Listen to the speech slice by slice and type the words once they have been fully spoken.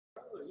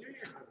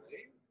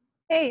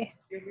Hey.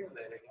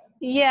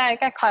 Yeah, I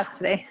got class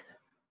today.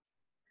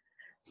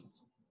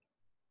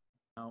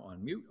 Now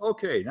unmute.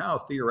 Okay, now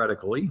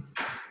theoretically.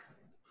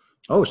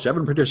 Oh,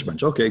 7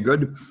 participants. Okay,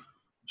 good.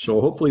 So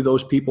hopefully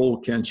those people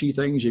can see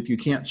things. If you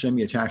can't, send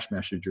me a text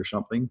message or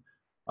something.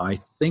 I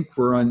think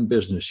we're on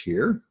business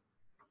here.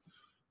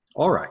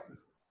 All right.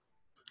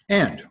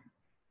 And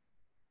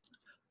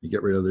you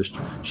get rid of this.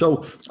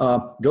 So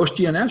Ghost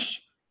DNS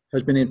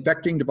has been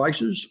infecting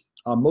devices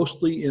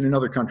mostly in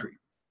another country,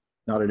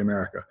 not in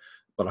America.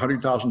 But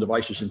 100,000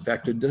 devices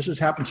infected. This has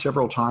happened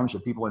several times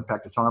that people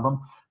infect a ton of them.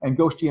 And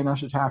Ghost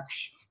DNS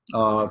attacks,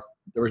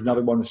 there was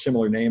another one with a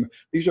similar name.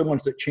 These are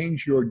ones that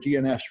change your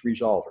DNS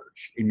resolvers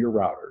in your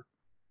router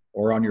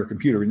or on your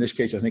computer. In this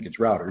case, I think it's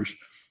routers.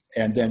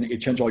 And then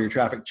it sends all your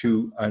traffic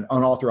to an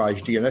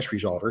unauthorized DNS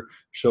resolver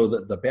so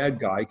that the bad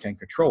guy can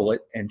control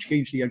it and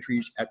change the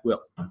entries at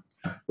will,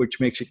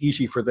 which makes it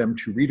easy for them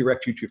to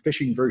redirect you to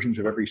phishing versions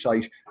of every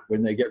site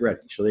when they get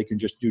ready. So they can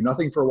just do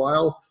nothing for a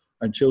while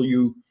until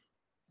you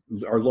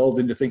are lulled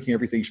into thinking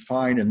everything's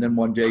fine, and then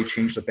one day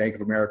change the Bank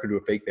of America to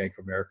a fake Bank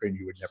of America, and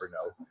you would never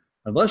know.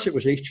 Unless it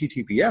was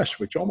HTTPS,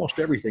 which almost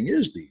everything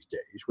is these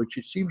days, which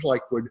it seems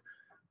like would,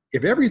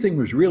 if everything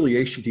was really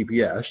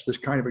HTTPS, this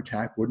kind of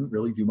attack wouldn't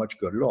really do much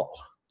good at all.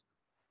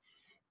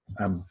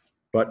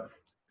 But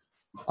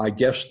I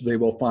guess they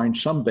will find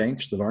some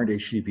banks that aren't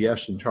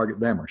HTTPS and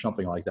target them or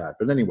something like that.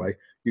 But anyway,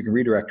 you can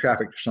redirect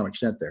traffic to some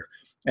extent there.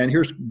 And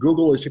here's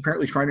Google is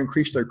apparently trying to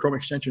increase their Chrome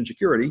extension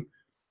security.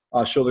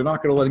 So they're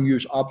not going to let them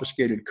use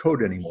obfuscated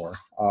code anymore.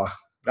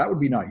 That would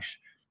be nice.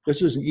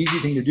 This is an easy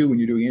thing to do when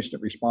you're doing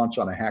instant response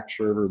on a hacked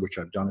server, which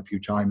I've done a few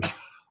times.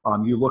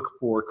 You look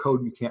for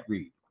code you can't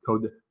read.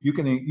 Code that you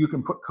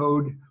can put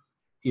code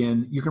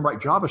in. You can write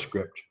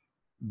JavaScript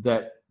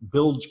that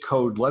builds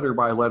code letter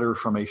by letter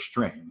from a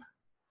string,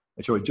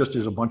 and so it just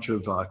is a bunch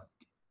of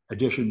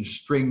addition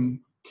string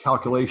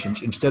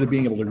calculations instead of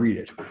being able to read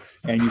it.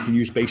 And you can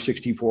use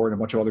base64 and a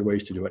bunch of other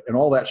ways to do it. And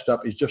all that stuff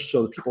is just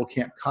so that people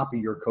can't copy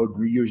your code and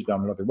reuse it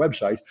on another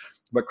website.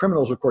 But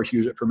criminals, of course,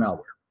 use it for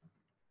malware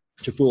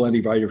to fool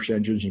antivirus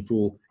engines and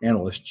fool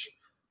analysts.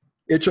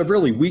 It's a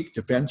really weak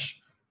defense,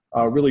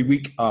 a really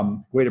weak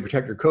way to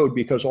protect your code,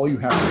 because all you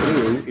have to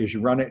do is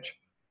run it,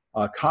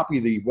 copy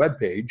the web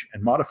page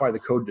and modify the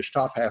code to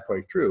stop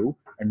halfway through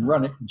and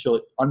run it until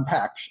it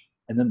unpacks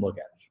and then look at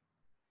it.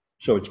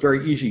 So it's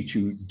very easy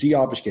to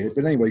de-obfuscate it.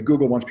 But anyway,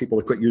 Google wants people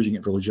to quit using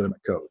it for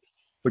legitimate code,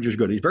 which is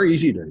good. It's very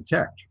easy to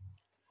detect.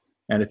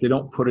 And if they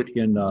don't put it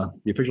in the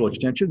official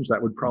extensions,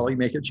 that would probably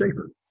make it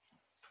safer.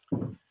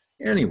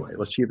 Anyway,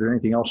 let's see if there's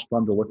anything else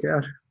fun to look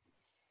at.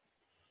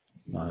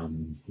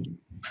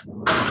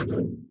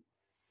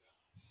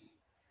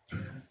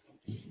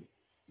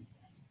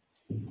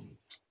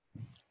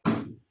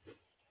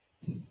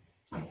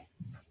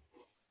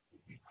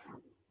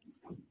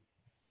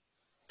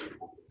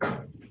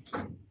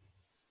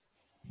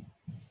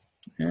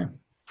 Yeah,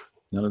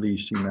 none of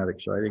these seem that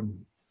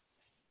exciting.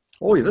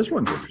 Oh, yeah, this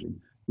one's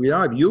interesting. We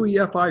now have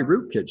UEFI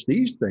rootkits.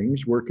 These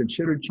things were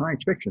considered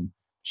science fiction.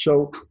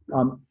 So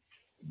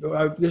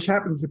this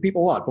happens to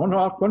people a lot.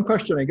 One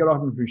question I get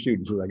often from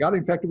students is, I got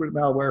infected with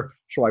malware,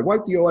 so I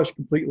wiped the OS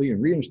completely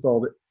and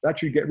reinstalled it. That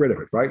should get rid of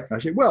it, right? And I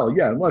say, well,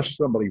 yeah, unless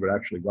somebody would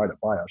actually write a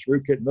BIOS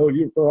rootkit. No,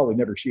 you probably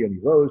never see any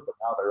of those, but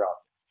now they're out there.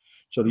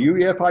 So the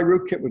UEFI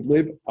rootkit would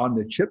live on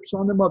the chips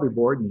on the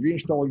motherboard, and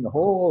reinstalling the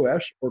whole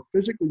OS or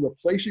physically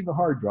replacing the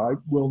hard drive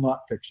will not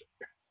fix it.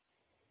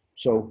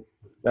 So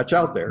that's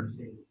out there.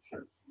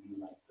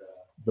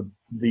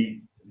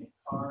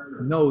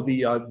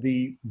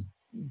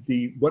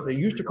 What they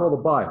used to call the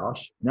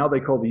BIOS, now they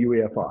call the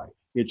UEFI.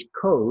 It's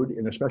code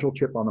in a special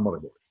chip on the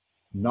motherboard,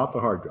 not the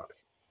hard drive.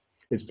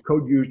 It's the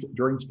code used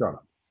during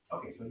startup.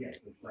 Okay, so yes,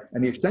 it's like,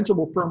 and the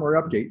extensible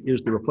firmware update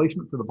is the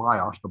replacement for the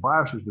BIOS. The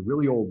BIOS is the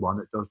really old one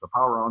that does the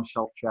power on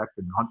self-check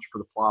and hunts for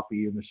the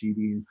floppy and the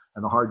CD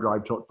and the hard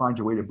drive till it finds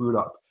a way to boot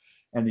up.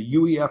 And the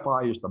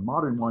UEFI is the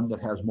modern one that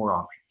has more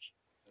options.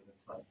 So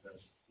it's like the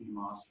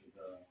CMOS with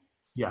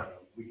the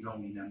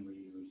read-only memory.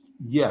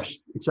 Yes,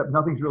 except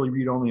nothing's really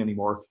read-only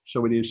anymore.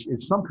 So it's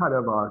some kind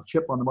of a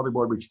chip on the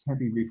motherboard which can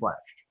be reflashed.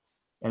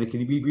 And it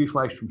can be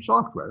reflashed from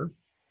software,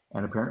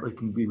 and apparently it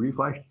can be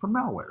reflashed from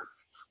malware.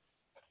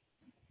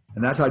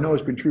 And that's, I know,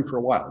 it's been true for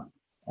a while.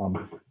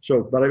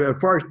 But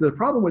as far as the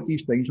problem with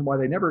these things and why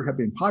they never have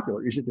been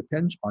popular is it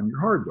depends on your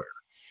hardware.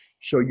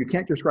 So you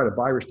can't just write a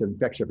virus that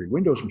infects every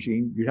Windows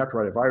machine. You'd have to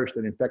write a virus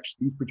that infects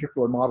these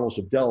particular models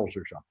of Dells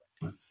or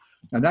something.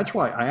 And that's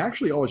why I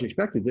actually always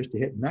expected this to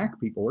hit Mac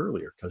people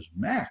earlier, because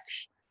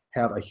Macs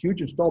have a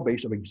huge install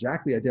base of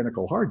exactly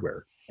identical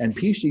hardware, and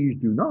PCs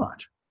do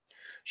not.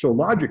 So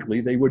logically,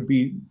 they would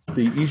be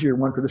the easier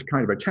one for this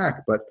kind of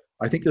attack, but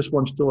I think this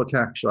one still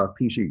attacks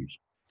PCs.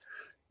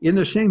 In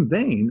the same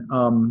vein,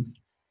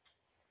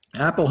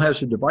 Apple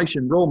has a device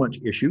enrollment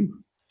issue,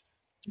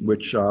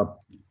 which I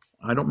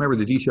don't remember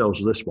the details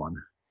of this one.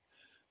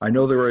 I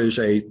know there is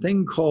a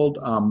thing called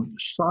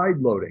side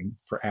loading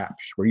for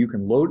apps, where you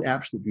can load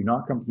apps that do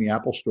not come from the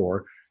Apple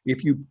Store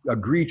if you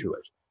agree to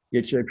it.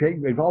 It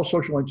involves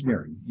social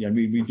engineering.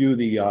 We do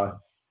the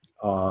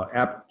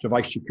app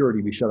device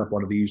security, we set up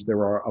one of these. There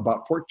are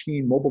about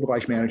 14 mobile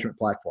device management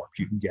platforms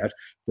you can get.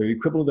 They're the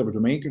equivalent of a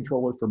domain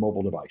controller for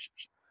mobile devices.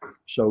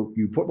 So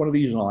you put one of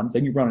these on,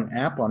 then you run an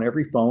app on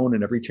every phone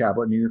and every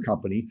tablet in your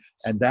company,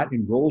 and that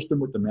enrolls them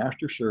with the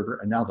master server.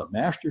 And now the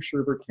master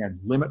server can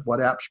limit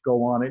what apps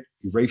go on it,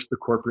 erase the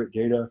corporate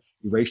data,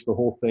 erase the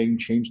whole thing,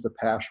 change the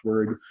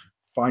password,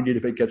 find it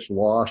if it gets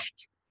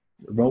lost,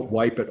 remote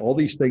wipe it, all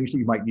these things that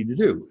you might need to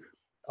do.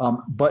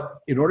 But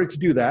in order to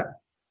do that,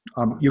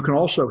 you can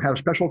also have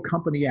special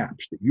company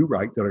apps that you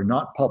write that are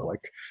not public,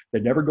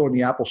 that never go in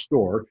the Apple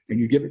Store, and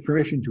you give it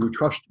permission to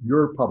trust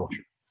your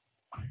publisher.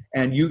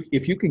 And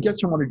if you can get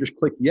someone to just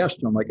click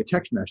yes on like a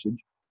text message,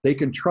 they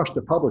can trust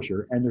the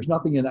publisher, and there's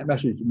nothing in that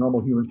message that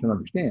normal humans can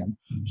understand.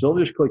 So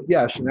they'll just click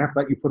yes, and after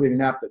that you put in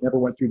an app that never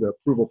went through the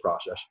approval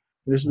process.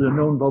 This is a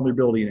known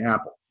vulnerability in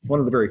Apple, one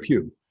of the very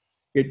few.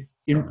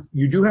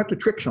 You do have to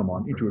trick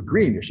someone into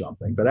agreeing to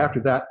something, but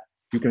after that,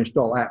 you can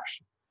install apps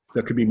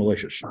that could be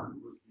malicious. I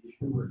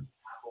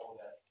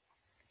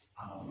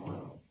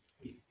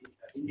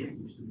think if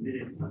you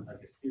submitted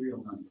like a serial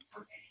number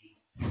for any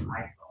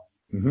iPhone,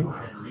 and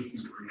leak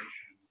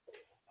information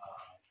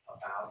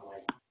about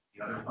like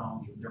the other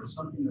phones, there was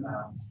something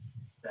about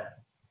that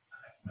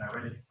when I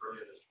read it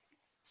earlier this week,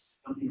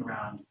 something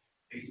around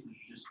basically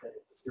you just said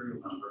the serial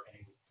number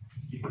and it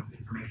would give you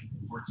information.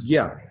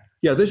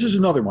 Yeah, this is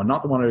another one,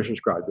 not the one I just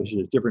described. This is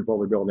a different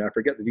vulnerability. I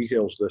forget the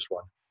details of this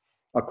one.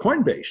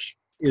 Coinbase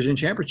is in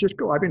San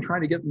Francisco. I've been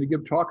trying to get them to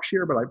give talks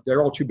here, but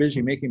they're all too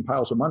busy making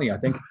piles of money. I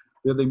think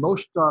they're the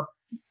most,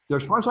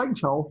 as far as I can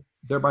tell,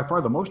 they're by far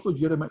the most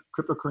legitimate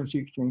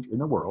cryptocurrency exchange in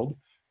the world,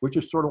 which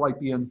is sort of like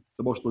being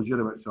the most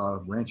legitimate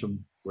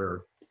ransomware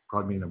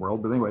probably in the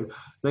world. But anyway,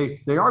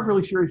 they are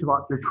really serious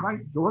about, they're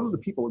one of the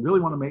people that really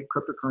want to make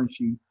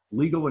cryptocurrency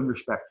legal and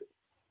respected.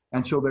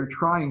 And so they're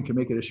trying to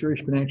make it a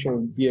serious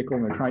financial vehicle,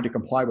 and they're trying to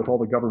comply with all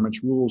the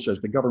government's rules as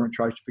the government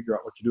tries to figure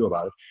out what to do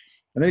about it.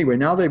 And anyway,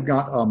 now they've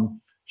got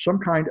some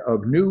kind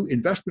of new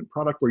investment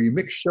product where you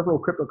mix several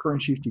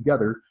cryptocurrencies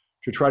together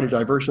to try to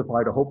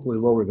diversify to hopefully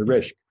lower the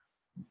risk.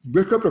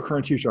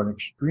 Cryptocurrencies are an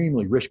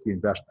extremely risky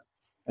investment,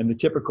 and the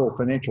typical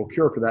financial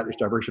cure for that is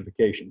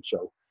diversification.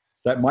 So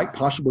that might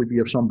possibly be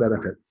of some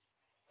benefit.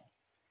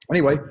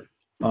 Anyway,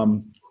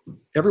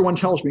 everyone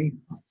tells me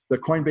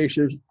that Coinbase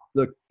is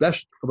the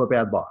best of a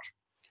bad lot.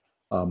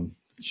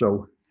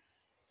 So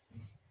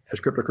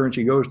as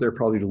cryptocurrency goes, they're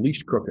probably the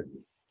least crooked,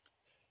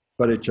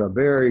 but it's a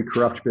very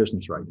corrupt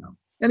business right now.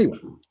 Anyway,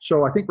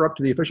 so I think we're up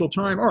to the official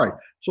time. All right,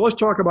 so let's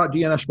talk about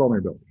DNS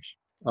vulnerabilities.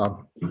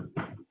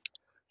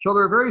 So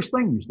there are various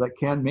things that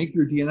can make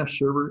your DNS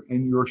server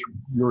and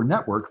your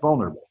network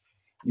vulnerable.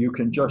 You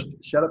can just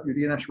set up your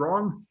DNS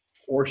wrong,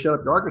 or set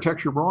up your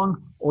architecture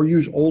wrong, or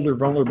use older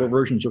vulnerable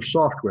versions of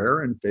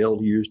software and fail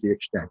to use the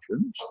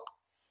extensions.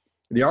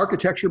 The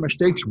architecture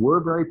mistakes were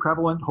very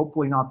prevalent,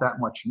 hopefully not that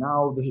much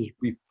now. This is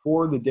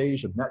before the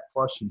days of Net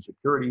Plus and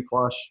Security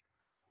Plus.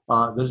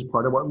 This is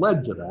part of what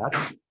led to that.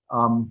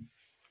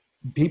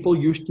 People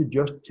used to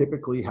just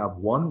typically have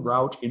one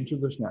route into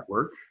this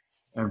network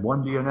and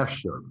one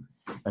DNS server.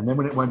 And then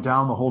when it went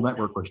down, the whole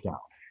network was down.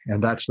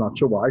 And that's not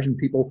so wise. And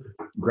people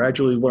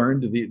gradually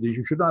learned that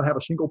you should not have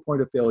a single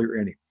point of failure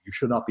anywhere. You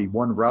should not be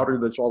one router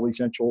that's all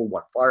essential,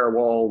 one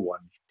firewall, one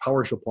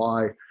power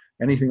supply,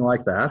 anything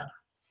like that.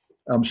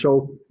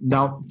 So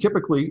now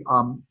typically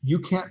you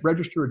can't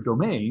register a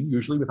domain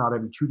usually without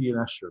having two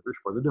DNS servers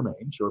for the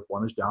domain. So if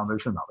one is down,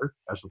 there's another.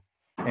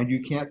 And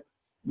you can't,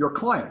 your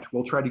client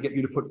will try to get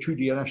you to put two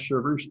DNS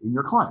servers in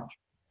your client.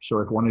 So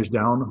if one is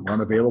down,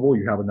 unavailable,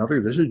 you have another.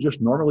 This is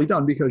just normally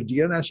done because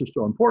DNS is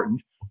so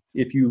important.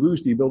 If you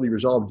lose the ability to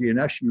resolve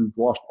DNS, you've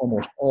lost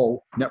almost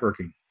all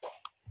networking.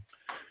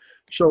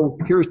 So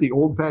here's the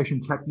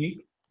old-fashioned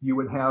technique. You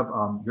would have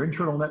your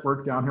internal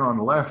network down here on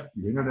the left,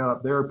 your internet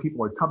up there.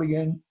 People are coming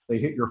in, they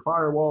hit your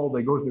firewall,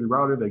 they go through the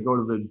router, they go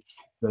to the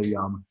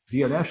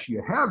DNS.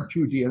 You have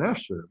two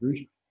DNS servers,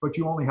 but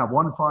you only have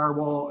one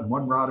firewall and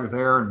one router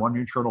there and one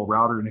internal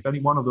router. And if any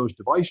one of those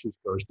devices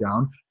goes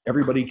down,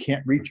 everybody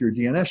can't reach your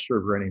DNS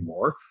server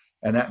anymore.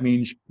 And that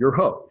means you're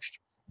hosed.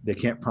 They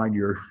can't find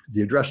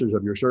the addresses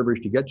of your servers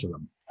to get to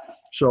them.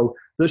 So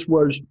this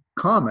was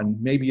common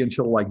maybe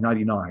until like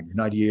 99 or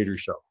 98 or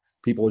so.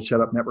 People would set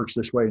up networks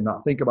this way and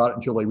not think about it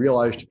until they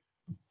realized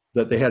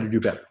that they had to do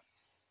better.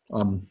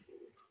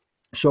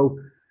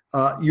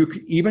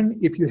 Even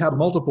if you have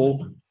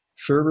multiple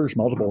servers,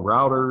 multiple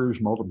routers,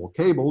 multiple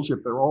cables,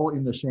 if they're all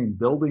in the same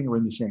building or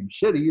in the same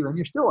city, then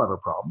you still have a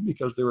problem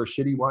because there are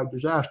citywide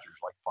disasters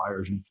like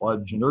fires and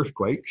floods and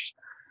earthquakes.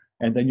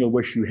 And then you'll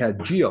wish you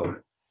had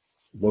geo-diverse,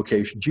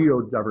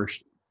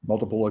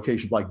 multiple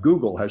locations, like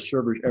Google has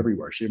servers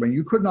everywhere. So I mean,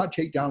 you could not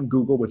take down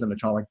Google with an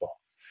atomic bomb.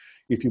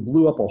 If you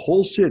blew up a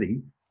whole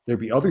city, there'd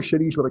be other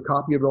cities with a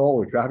copy of it all,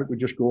 or traffic would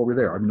just go over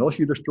there. I mean, unless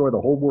you destroy the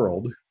whole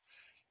world,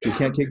 you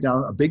can't take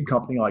down a big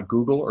company like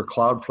Google or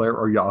Cloudflare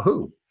or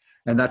Yahoo.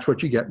 And that's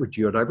what you get with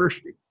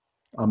geodiversity.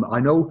 I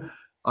know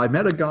I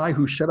met a guy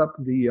who set up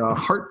the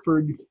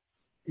Hartford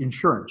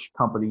insurance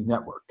company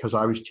network because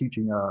I was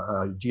teaching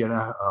a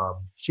DNS,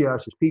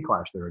 CSSP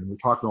class there, and we were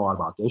talking a lot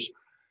about this.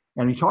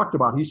 And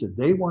he said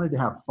they wanted to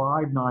have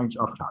 5 nines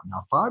uptime.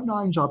 Now, 5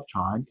 nines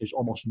uptime is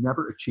almost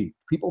never achieved.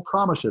 People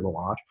promise it a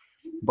lot,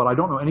 but I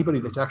don't know anybody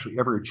that's actually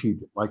ever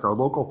achieved it. Like our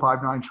local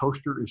 5 nines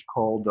hoster is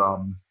called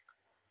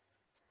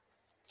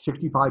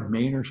 65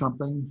 Main or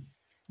something.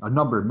 A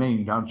number of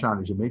Maine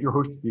downtown is a major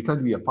host. It tends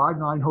to be a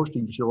 5.9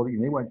 hosting facility,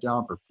 and they went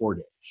down for 4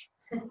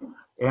 days.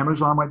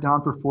 Amazon went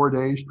down for 4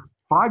 days.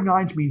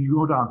 5.9s mean you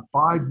go down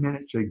 5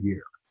 minutes a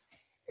year.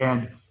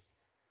 And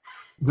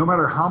no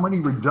matter how many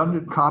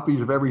redundant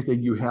copies of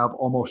everything you have,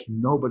 almost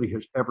nobody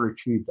has ever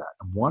achieved that.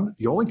 And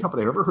the only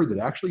company I've ever heard that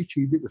actually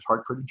achieved it was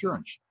Hartford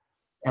Insurance.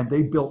 And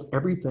they built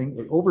everything,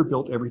 they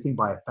overbuilt everything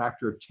by a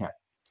factor of 10.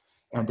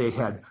 And they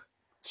had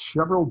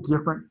several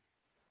different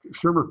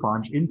server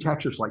farms in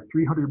Texas, like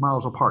 300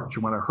 miles apart.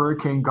 So when a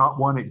hurricane got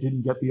one, it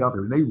didn't get the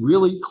other. And they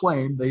really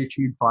claim they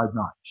achieved 5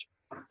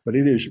 nines. But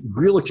it is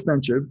real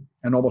expensive,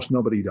 and almost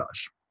nobody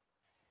does.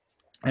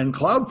 And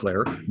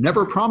Cloudflare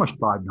never promised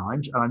 5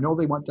 nines, and I know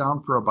they went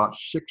down for about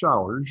 6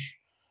 hours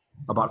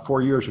about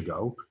 4 years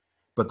ago,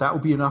 but that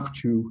would be enough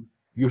to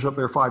use up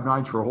their 5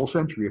 nines for a whole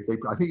century.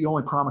 I think they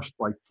only promised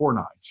like 4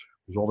 nines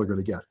is all they're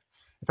going to get.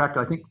 In fact,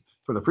 I think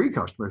for the free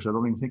customers, I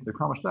don't even think they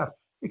promised that.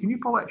 Hey, can you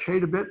pull that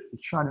shade a bit?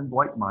 It's shining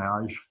light in my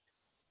eyes.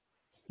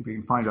 If you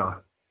can find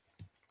a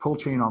pull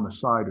chain on the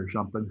side or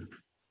something.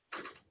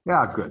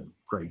 Yeah, good,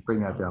 great. Bring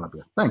that down a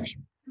bit. Thanks.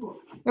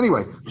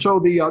 Anyway, so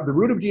the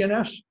root of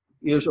DNS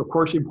is, of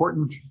course,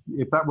 important.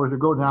 If that were to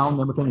go down,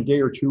 then within a day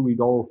or two,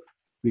 we'd all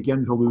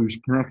begin to lose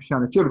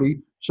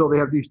connectivity. So they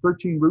have these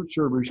 13 root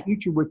servers,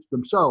 each of which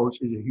themselves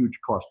is a huge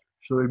cluster.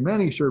 So there are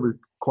many servers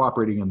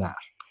cooperating in that.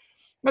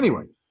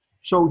 Anyway,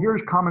 so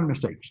here's common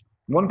mistakes.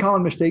 One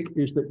common mistake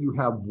is that you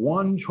have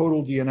one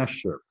total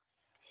DNS server,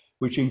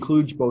 which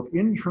includes both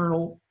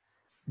internal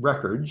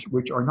records,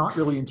 which are not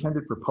really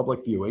intended for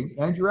public viewing,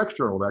 and your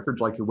external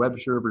records, like your web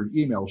server and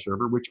email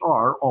server, which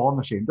are all on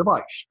the same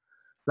device.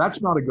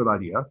 That's not a good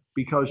idea,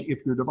 because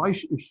if your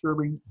device is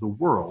serving the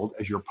world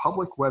as your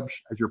public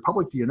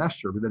DNS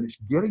server, then it's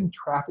getting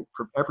traffic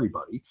from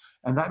everybody,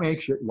 and that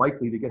makes it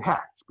likely to get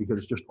hacked because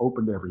it's just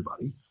open to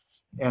everybody.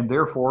 And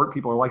therefore,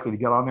 people are likely to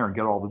get on there and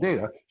get all the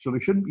data. So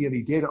there shouldn't be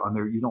any data on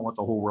there you don't want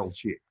the whole world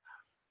seeing.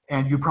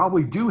 And you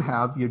probably do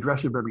have the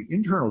address of every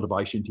internal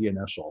device in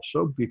DNS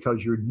also,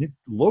 because your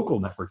local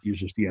network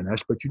uses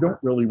DNS, but you don't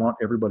really want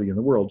everybody in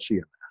the world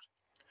seeing that.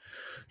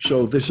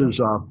 So this is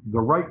the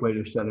right way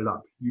to set it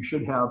up. You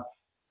should have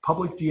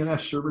public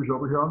DNS servers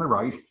over here on the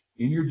right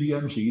in your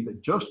DMZ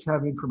that just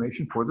have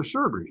information for the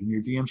servers in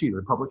your DMZ.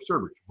 They're public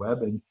servers,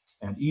 web and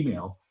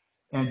email.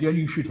 And then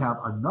you should have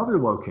another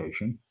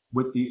location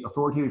with the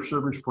authoritative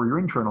servers for your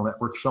internal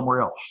network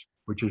somewhere else,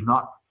 which is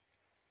not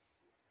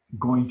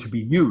going to be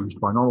used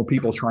by normal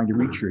people trying to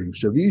reach you.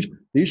 So these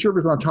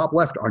servers on top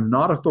left are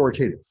not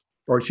authoritative,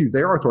 or excuse me,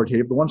 they are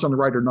authoritative. The ones on the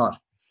right are not.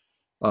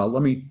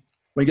 Let me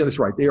get this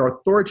right. They are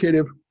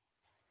authoritative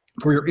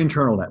for your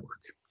internal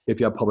network if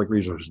you have public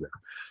resources there.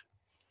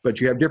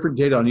 But you have different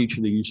data on each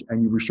of these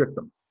and you restrict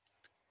them.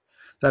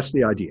 That's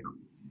the idea.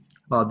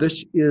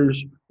 This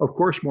is, of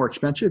course, more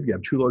expensive. You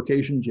have 2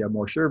 locations, you have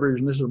more servers,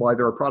 and this is why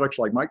there are products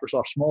like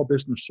Microsoft Small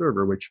Business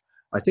Server, which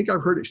I think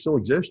I've heard it still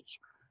exists,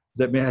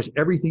 that has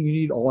everything you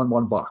need all in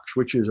one box,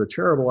 which is a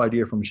terrible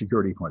idea from a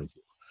security point of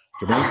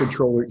view. Domain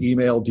controller,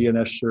 email,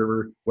 DNS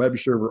server, web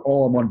server,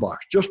 all in one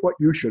box. Just what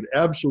you should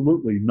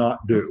absolutely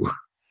not do.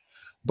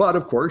 But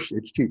of course,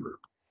 it's cheaper.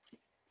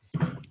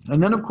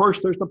 And then, of course,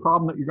 there's the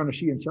problem that you're going to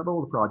see in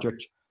several of the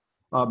projects.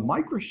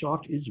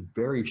 Microsoft is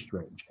very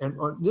strange. And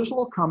this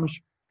all comes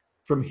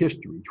from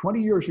history.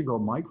 20 years ago,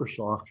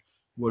 Microsoft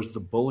was the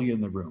bully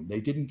in the room. They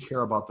didn't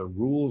care about the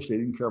rules. They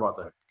didn't care about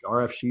the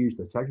RFCs,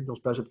 the technical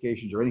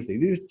specifications, or anything.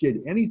 They just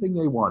did anything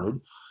they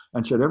wanted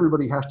and said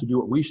everybody has to do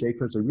what we say,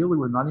 because they really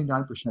were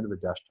 99% of the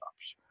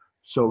desktops.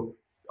 So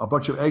a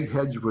bunch of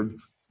eggheads would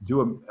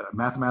do a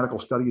mathematical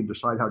study and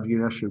decide how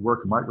DNS should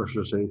work, and Microsoft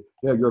would say,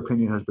 yeah, your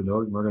opinion has been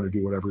noted, and we're going to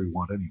do whatever we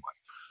want anyway.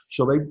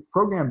 So they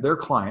programmed their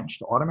clients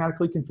to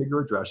automatically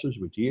configure addresses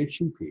with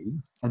DHCP,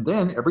 and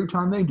then every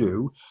time they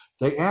do,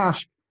 they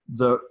ask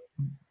the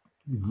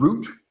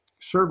root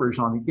servers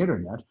on the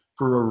internet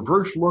for a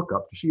reverse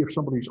lookup to see if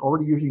somebody's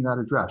already using that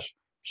address.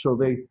 So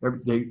they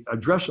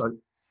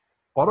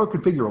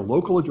auto-configure a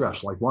local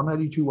address like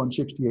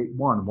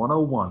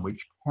 192.168.1.101,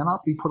 which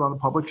cannot be put on a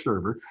public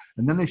server,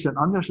 and then they send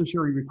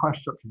unnecessary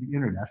requests up to the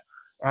internet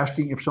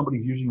asking if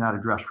somebody's using that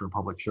address for a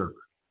public server,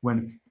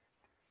 when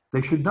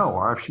they should know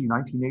RFC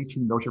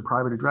 1918, those are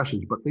private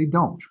addresses, but they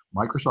don't.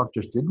 Microsoft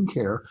just didn't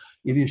care.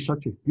 It is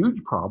such a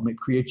huge problem. It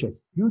creates a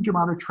huge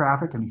amount of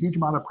traffic and a huge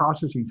amount of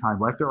processing time.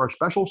 Like, there are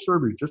special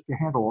servers just to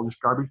handle all this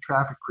garbage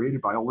traffic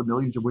created by all the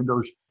millions of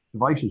Windows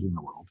devices in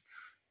the world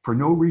for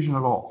no reason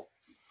at all.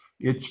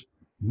 It's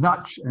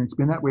nuts, and it's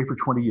been that way for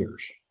 20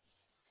 years.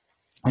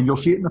 And you'll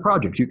see it in the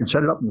projects. You can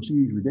set it up and you'll see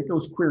these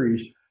ridiculous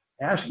queries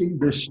asking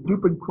this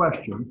stupid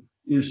question: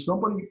 is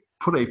somebody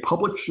put a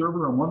public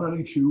server on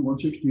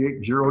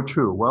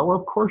 192.168.0.2? Well,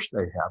 of course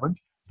they haven't.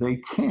 They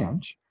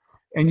can't.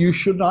 And you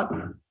should not,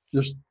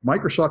 this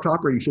Microsoft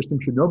operating system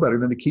should know better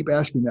than to keep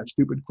asking that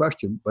stupid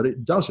question, but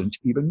it doesn't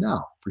even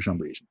now for some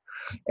reason.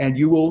 And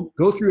you will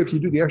go through, if you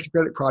do the extra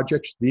credit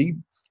projects, the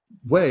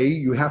way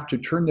you have to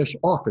turn this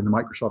off in the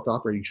Microsoft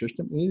operating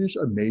system. It is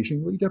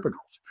amazingly difficult.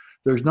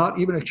 There's not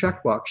even a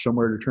checkbox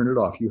somewhere to turn it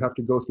off. You have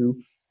to go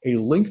through a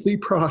lengthy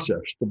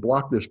process to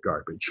block this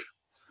garbage.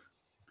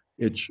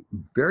 It's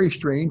very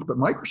strange, but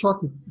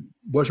Microsoft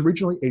was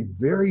originally a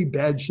very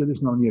bad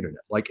citizen on the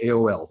internet, like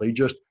AOL. They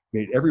just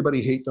made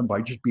everybody hate them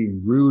by just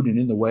being rude and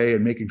in the way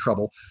and making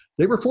trouble.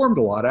 They reformed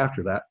a lot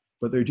after that,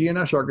 but their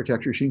DNS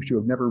architecture seems to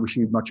have never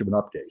received much of an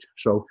update.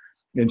 So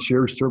in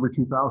Server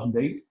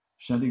 2008,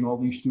 sending all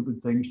these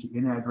stupid things to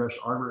in-address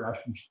arbor,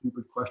 asking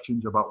stupid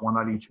questions about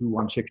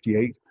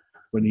 192.168,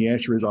 when the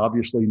answer is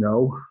obviously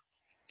no.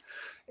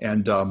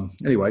 And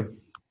anyway,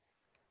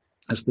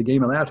 that's the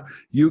game of that.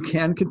 You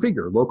can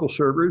configure local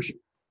servers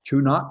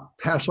to not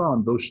pass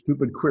on those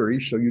stupid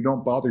queries so you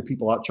don't bother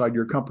people outside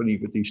your company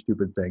with these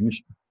stupid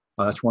things.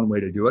 That's one way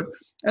to do it.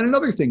 And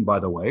another thing, by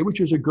the way, which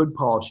is a good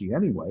policy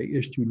anyway,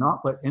 is to not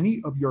let any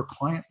of your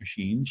client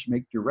machines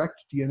make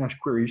direct DNS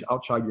queries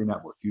outside your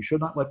network. You should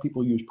not let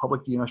people use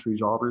public DNS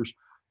resolvers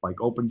like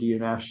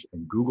OpenDNS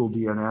and Google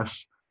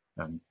DNS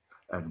and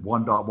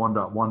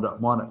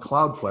 1.1.1.1 at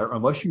Cloudflare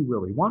unless you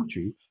really want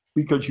to,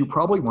 because you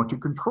probably want to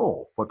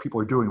control what people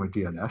are doing with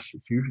DNS.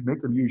 If you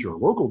make them use your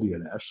local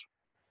DNS,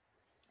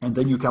 and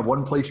then you have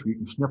one place where you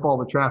can sniff all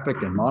the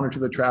traffic and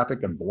monitor the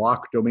traffic and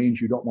block domains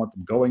you don't want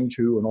them going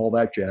to and all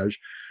that jazz.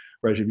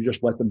 Whereas if you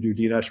just let them do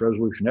DNS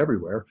resolution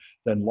everywhere,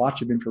 then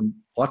lots of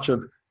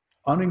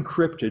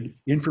unencrypted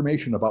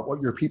information about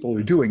what your people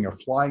are doing are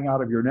flying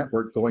out of your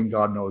network going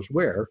God knows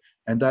where,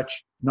 and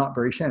that's not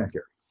very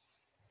sanitary.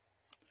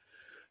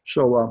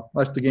 So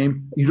that's the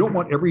game. You don't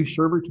want every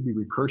server to be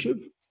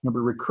recursive.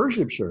 Remember,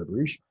 recursive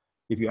servers,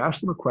 if you ask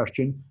them a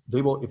question,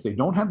 they will, if they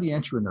don't have the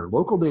answer in their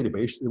local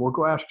database, they will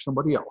go ask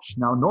somebody else.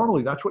 Now,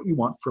 normally that's what you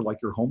want for like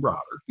your home router,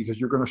 because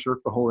you're going to surf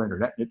the whole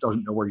internet and it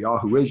doesn't know where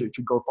Yahoo is, it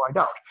should go find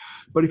out.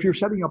 But if you're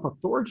setting up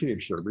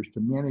authoritative servers to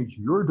manage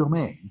your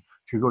domain,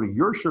 to go to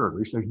your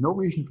servers, there's no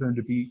reason for them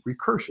to be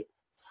recursive,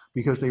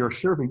 because they are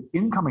serving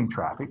incoming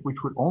traffic,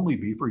 which would only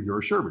be for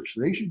your servers.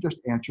 So they should just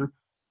answer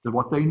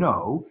what they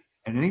know,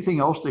 and anything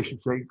else they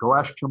should say, go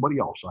ask somebody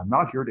else. I'm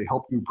not here to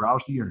help you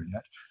browse the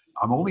internet.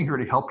 I'm only here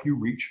to help you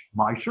reach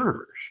my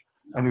servers.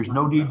 And there's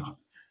no need,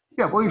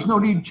 there's no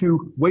need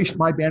to waste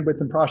my bandwidth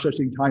and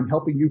processing time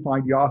helping you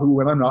find Yahoo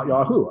when I'm not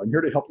Yahoo. I'm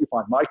here to help you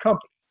find my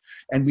company.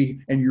 And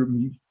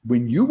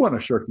when you want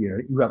to surf the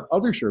internet, you have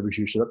other servers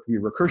you set up to be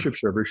recursive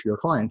servers for your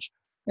clients.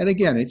 And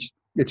again,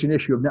 it's an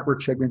issue of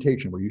network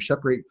segmentation where you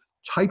separate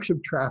types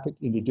of traffic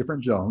into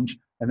different zones,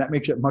 and that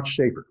makes it much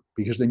safer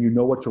because then you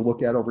know what to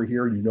look at over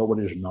here and you know what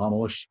is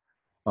anomalous.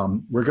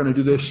 We're going to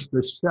do this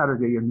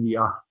Saturday in the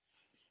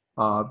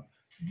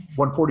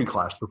 140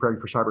 class, preparing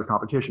for cyber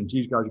competitions.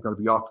 These guys are going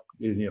to be off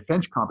in the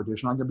offense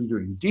competition. I'm going to be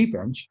doing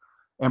defense,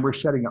 and we're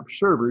setting up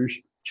servers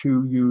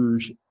to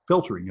use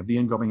filtering of the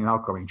incoming and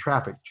outgoing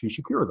traffic to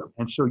secure them.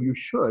 And so you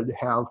should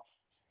have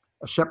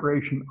a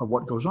separation of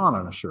what goes on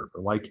a server.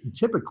 Like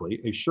typically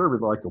a server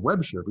like a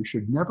web server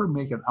should never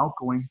make an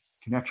outgoing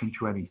connection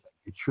to anything.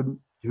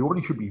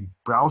 Nobody should be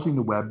browsing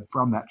the web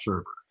from that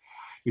server.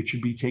 It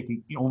should be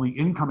taking only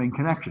incoming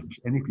connections.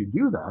 And if you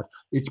do that,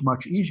 it's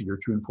much easier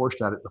to enforce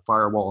that at the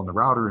firewall and the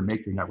router and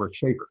make your network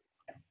safer.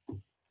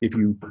 If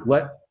you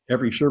let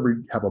every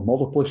server have a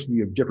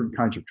multiplicity of different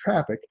kinds of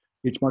traffic,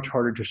 it's much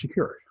harder to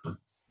secure it.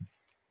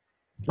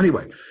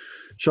 Anyway,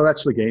 so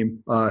that's the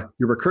game.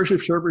 Your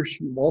recursive servers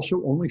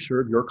also only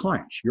serve your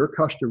clients,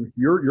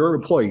 your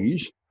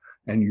employees,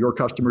 and your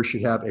customers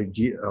should have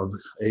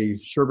a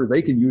server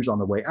they can use on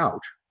the way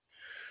out.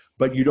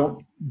 But you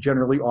don't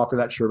generally offer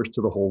that service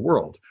to the whole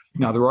world.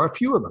 Now, there are a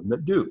few of them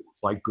that do,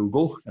 like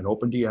Google and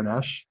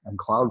OpenDNS and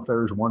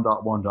Cloudflare's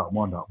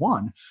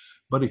 1.1.1.1.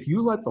 But if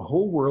you let the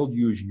whole world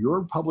use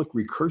your public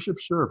recursive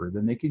server,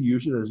 then they can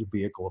use it as a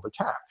vehicle of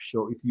attack.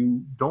 So if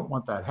you don't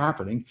want that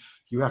happening,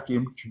 you have to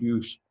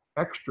introduce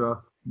extra,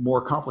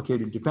 more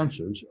complicated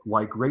defenses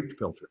like rate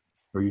filtering,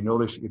 or you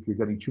notice if you're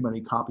getting too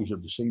many copies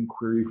of the same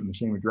query from the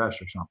same address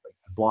or something,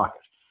 and block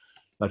it.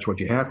 That's what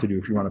you have to do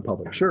if you run a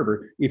public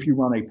server. If you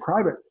run a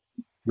private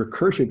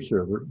recursive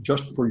server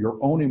just for your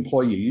own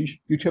employees,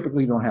 you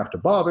typically don't have to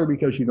bother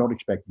because you don't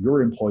expect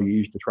your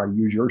employees to try to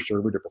use your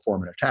server to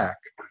perform an attack.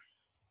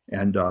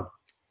 And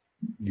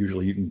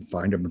usually you can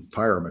find them and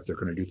fire them if they're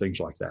going to do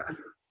things like that.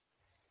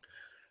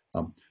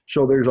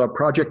 So there's a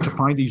project to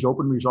find these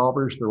open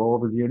resolvers. They're all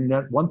over the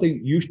internet. One thing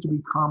that used to be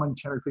common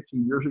 10 or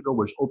 15 years ago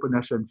was open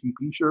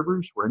SMTP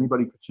servers, where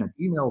anybody could send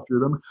email through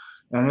them,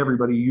 and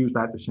everybody used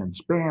that to send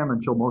spam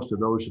until most of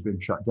those have been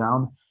shut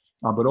down.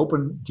 But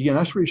open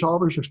DNS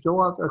resolvers are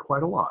still out there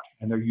quite a lot,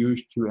 and they're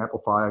used to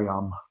amplify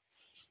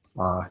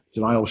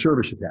denial of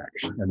service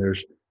attacks. And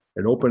there's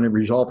an open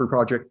resolver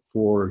project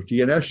for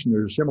DNS, and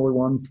there's a similar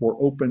one for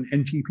open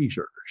NTP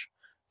servers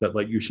that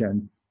let you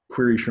send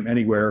queries from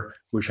anywhere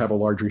which have a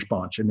large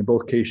response. And in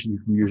both cases, you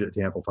can use it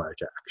to amplify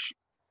attacks.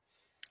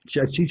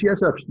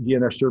 CCSF's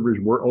DNS servers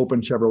were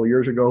open several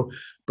years ago,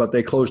 but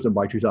they closed them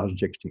by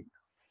 2016.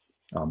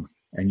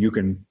 And you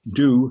can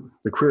do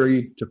the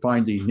query to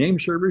find the name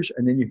servers,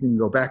 and then you can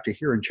go back to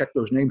here and check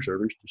those name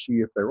servers to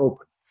see if they're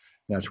open.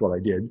 That's what I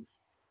did.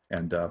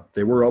 And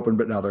they were open,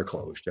 but now they're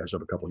closed as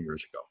of a couple of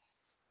years ago.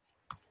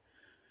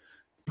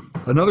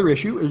 Another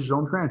issue is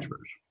zone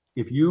transfers.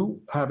 If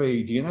you have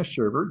a DNS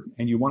server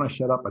and you want to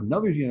set up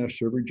another DNS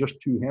server just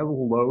to handle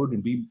the load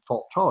and be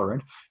fault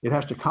tolerant, it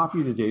has to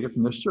copy the data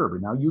from this server.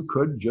 Now you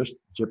could just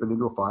zip it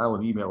into a file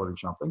and email it or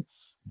something,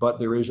 but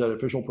there is an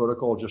official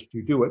protocol just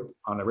to do it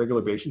on a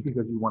regular basis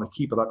because you want to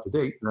keep it up to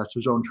date, and that's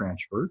a zone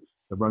transfer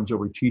that runs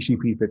over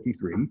TCP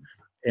 53.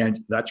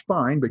 And that's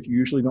fine, but you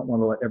usually don't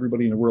want to let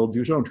everybody in the world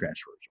do zone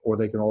transfers, or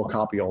they can all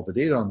copy all the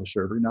data on the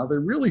server. Now,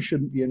 there really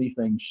shouldn't be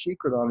anything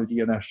secret on a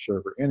DNS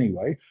server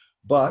anyway,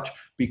 but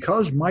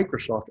because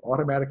Microsoft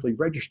automatically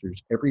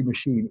registers every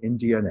machine in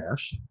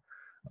DNS,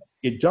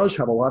 it does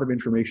have a lot of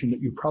information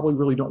that you probably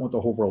really don't want the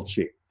whole world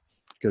seeing,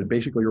 because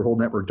basically your whole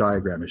network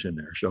diagram is in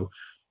there. So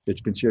it's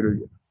considered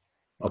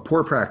a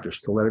poor practice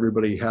to let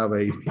everybody have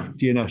a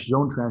DNS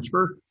zone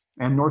transfer,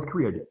 and North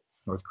Korea did.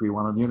 North Korea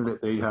went on the internet,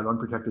 they had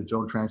unprotected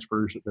zone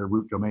transfers at their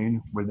root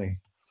domain when they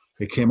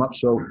came up.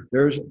 So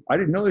I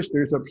didn't know this,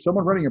 there's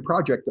someone running a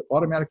project that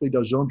automatically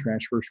does zone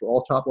transfers for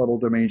all top level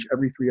domains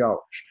every 3 hours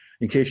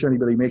in case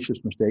anybody makes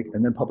this mistake,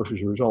 and then publishes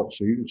the results.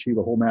 So you can see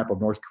the whole map of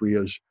North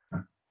Korea's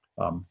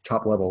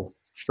top level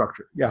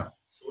structure. Yeah.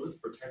 So what does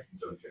protected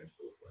zone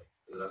transfer look like?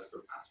 Does it ask for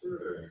a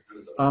password, or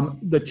how does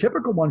that the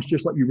typical ones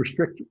just let you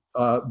restrict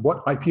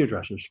what IP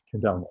addresses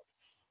can download.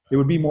 It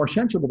would be more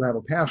sensible to have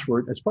a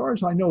password. As far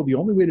as I know, the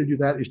only way to do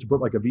that is to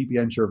put like a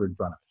VPN server in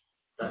front of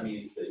it. That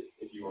means that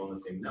if you were on the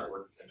same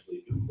network,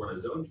 potentially you could run a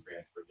zone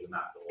transfer to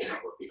map the whole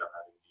network without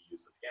having to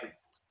use the scanning.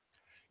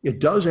 It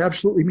does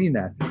absolutely mean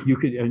that. You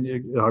could, and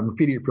I'm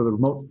repeating it for the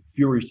remote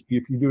viewers,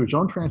 if you do a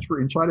zone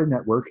transfer inside a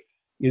network,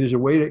 it is a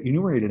way to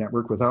enumerate a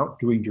network without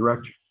doing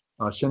direct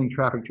sending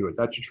traffic to it.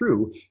 That's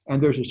true.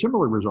 And there's a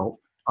similar result.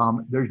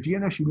 There's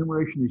DNS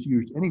enumeration is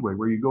used anyway,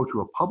 where you go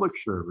to a public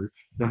server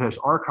that has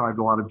archived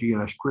a lot of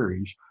DNS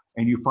queries,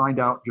 and you find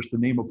out just the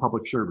name of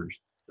public servers,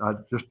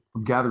 just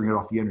from gathering it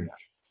off the internet.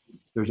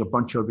 There's a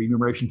bunch of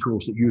enumeration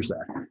tools that use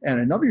that. And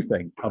another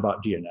thing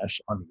about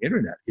DNS on the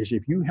internet is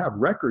if you have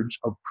records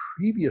of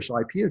previous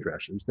IP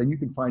addresses, then you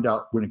can find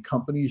out when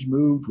companies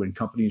moved, when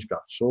companies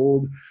got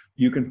sold.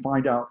 You can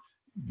find out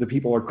the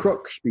people are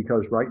crooks,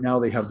 because right now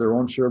they have their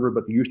own server,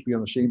 but they used to be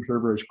on the same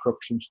server as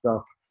crooks and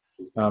stuff.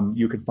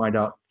 You can find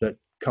out that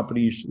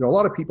companies, a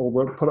lot of people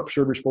will put up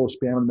servers full of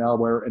spam and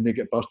malware, and they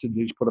get busted.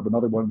 They just put up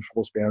another one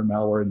full of spam and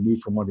malware and move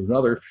from one to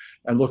another.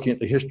 And looking at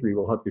the history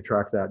will help you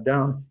track that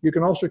down. You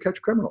can also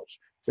catch criminals.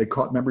 They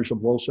caught members of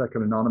LowSec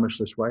and Anonymous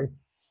this way,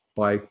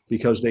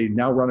 because they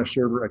now run a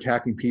server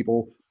attacking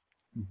people.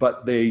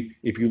 But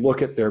if you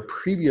look at their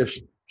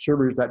previous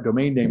servers that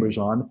domain name is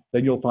on,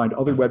 then you'll find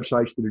other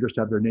websites that just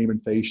have their name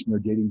and face and their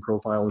dating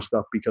profile and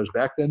stuff, because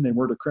back then they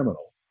weren't a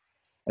criminal.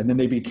 And then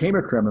they became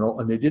a criminal,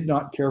 and they did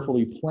not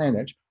carefully plan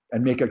it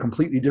and make a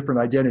completely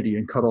different identity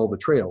and cut all the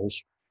trails.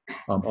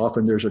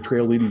 Often there's a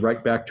trail leading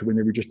right back to when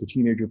they were just a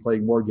teenager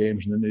playing war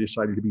games, and then they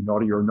decided to be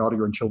naughtier and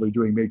naughtier until they're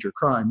doing major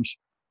crimes.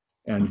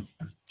 And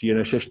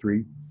DNS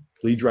history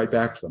leads right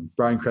back to them.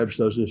 Brian Krebs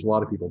does this. A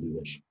lot of people do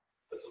this.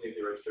 That's only if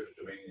they registered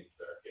a domain name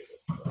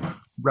for their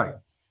Right.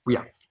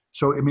 Yeah.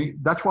 So, I mean,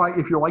 that's why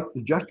if you're like,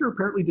 the Jester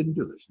apparently didn't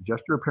do this. The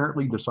Jester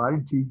apparently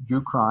decided to do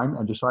crime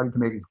and decided to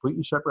make a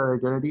completely separate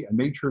identity and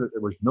made sure that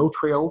there was no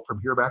trail from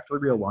here back to the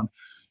real one.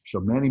 So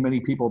many, many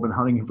people have been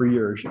hunting him for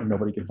years, and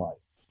nobody can find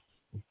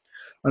him.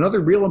 Another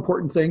real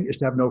important thing is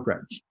to have no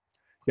friends.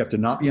 You have to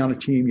not be on a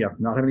team. You have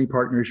to not have any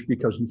partners,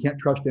 because you can't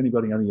trust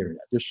anybody on the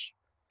internet. This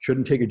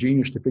shouldn't take a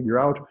genius to figure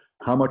out.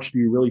 How much do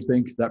you really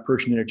think that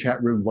person in a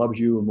chat room loves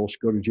you and will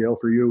go to jail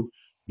for you?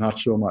 Not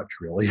so much,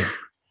 really.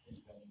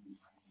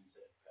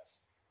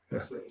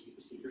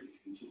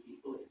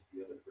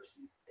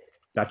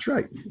 That's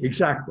right.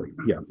 Exactly.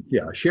 Yeah.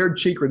 Yeah. A shared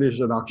secret is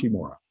an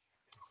oxymoron.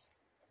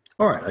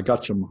 All right. I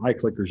got some eye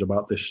clickers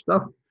about this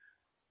stuff,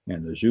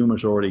 and the Zoom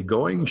is already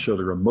going, so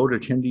the remote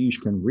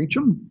attendees can reach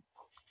them.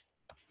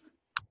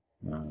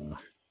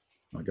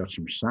 I got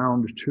some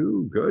sound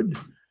too. Good.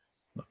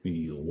 Let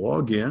me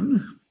log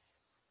in.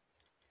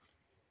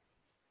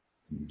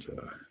 And,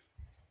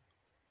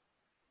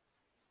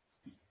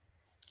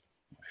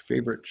 my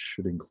favorites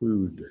should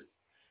include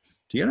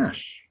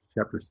DNS,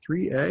 chapter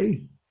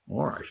 3A.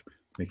 All right,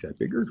 make that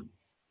bigger.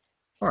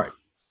 All right.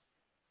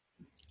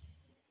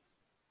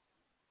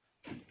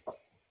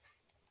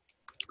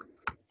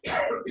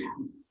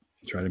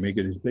 Try to make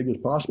it as big as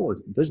possible.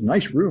 There's a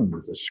nice room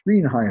with the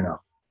screen high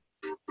enough.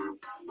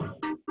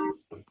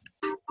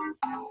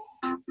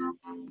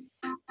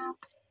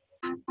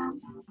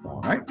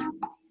 All right.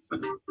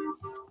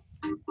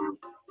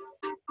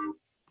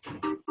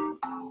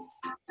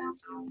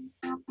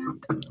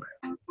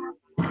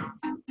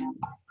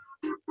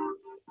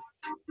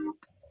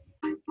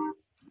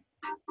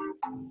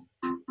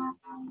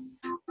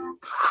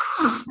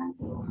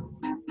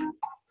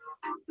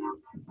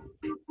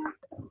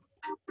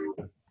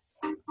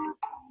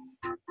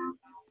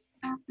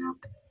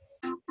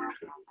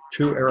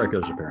 2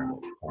 Ericas apparently.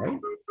 All right.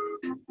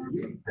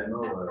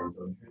 Demo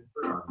zone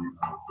transfer on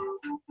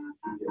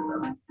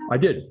CCSM. I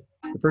did.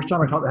 The first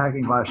time I taught the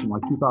hacking class in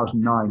like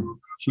 2009,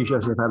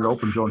 CCSF had an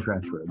open zone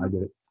transfer, and I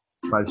did it.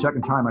 By the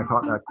second time I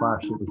taught that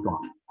class, it was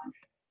gone.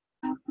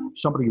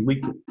 Somebody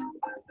leaked it.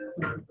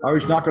 I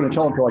was not going to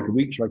tell them for like a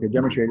week so I could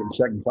demonstrate it in the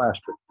second class,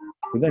 but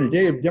within a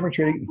day of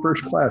demonstrating it in the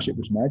first class, it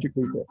was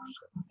magically fixed.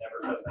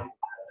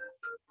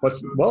 But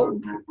well,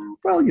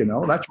 you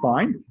know, that's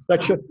fine.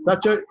 That's you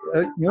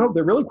know,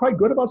 they're really quite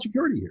good about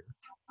security here.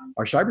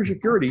 Our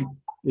cybersecurity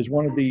is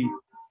one of the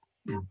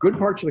good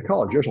parts of the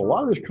college. There's a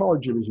lot of this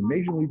college that is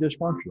amazingly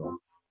dysfunctional,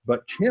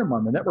 but Tim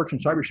on the networks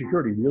and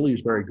cybersecurity really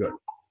is very good.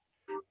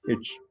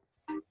 It's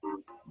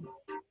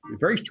a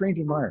very strange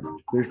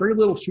environment. There's very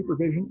little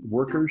supervision,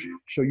 workers,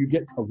 so you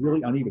get a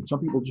really uneven.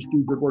 Some people just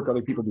do good work,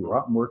 other people do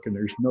rotten work, and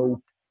there's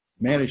no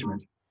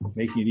management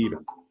making it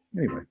even.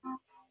 Anyway,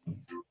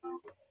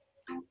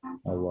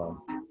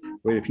 I'll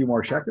wait a few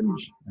more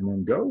seconds and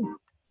then go.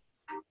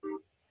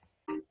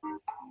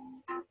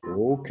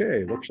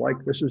 Okay, looks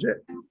like this is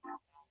it.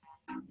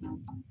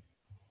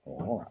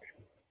 All right.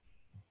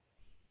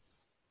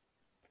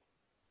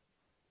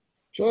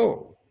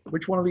 So,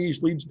 which one of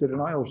these leads to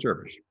denial of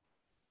service?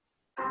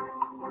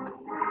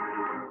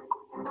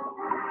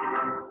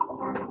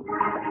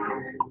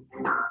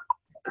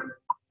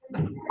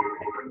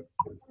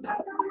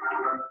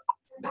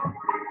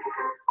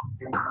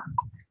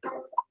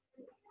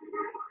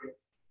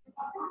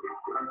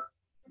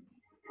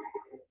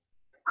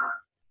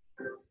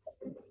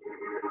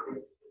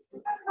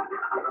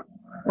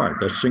 All right,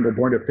 that's single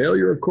point of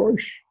failure, of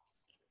course.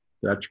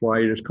 That's why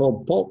it is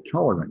called fault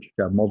tolerant.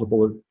 You have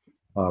multiple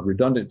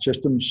redundant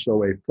systems,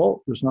 so a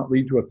fault does not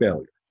lead to a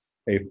failure.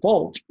 A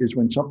fault is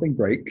when something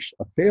breaks.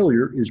 A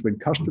failure is when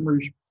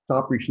customers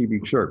stop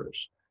receiving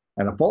service.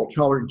 And a fault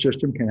tolerant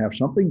system can have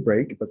something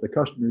break, but the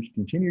customers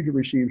continue to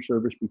receive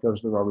service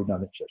because there are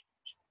redundant systems.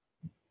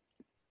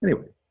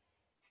 Anyway,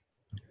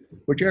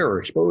 which error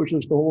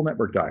exposes the whole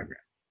network diagram?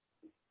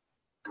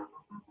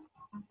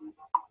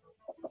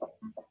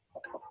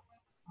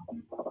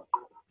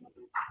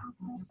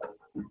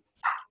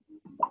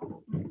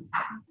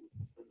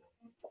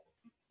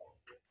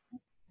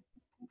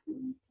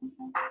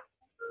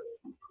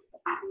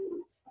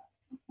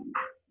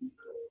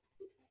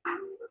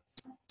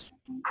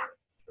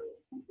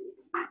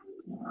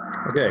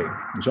 Okay,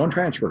 zone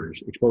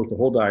transfers expose the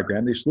whole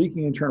diagram. These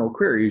leaking internal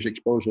queries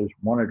exposes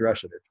one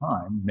address at a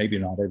time, maybe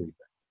not everything.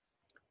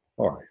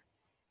 All right.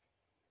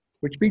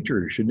 Which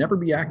features should never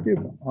be active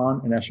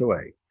on an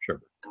SOA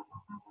server?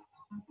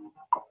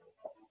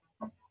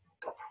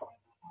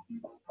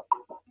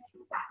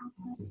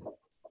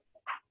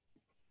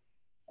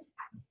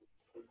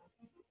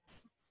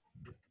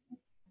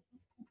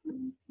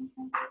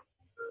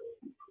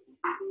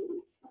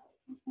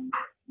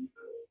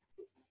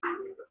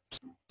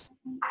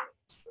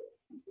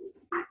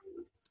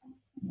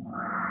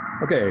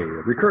 Okay,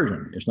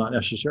 recursion is not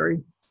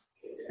necessary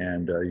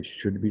and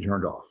should be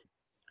turned off.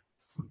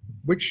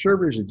 Which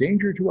server is a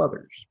danger to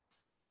others?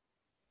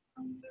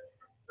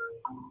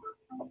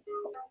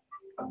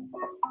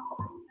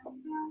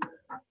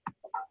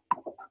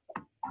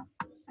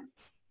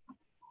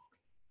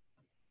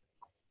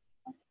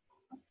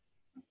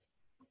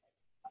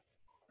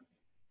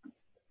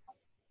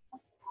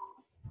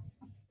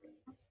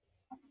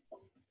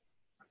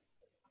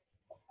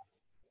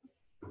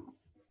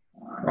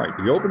 All right,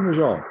 the open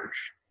resolvers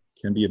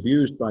can be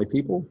abused by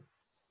people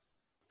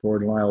for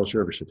denial of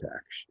service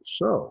attacks.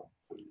 So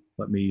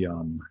let me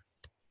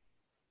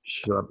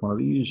set up one of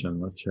these and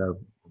let's have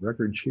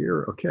records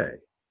here. Okay,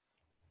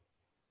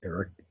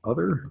 Erica,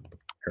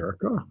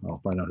 I'll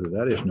find out who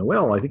that is.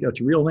 Noel, I think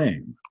that's a real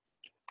name.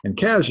 And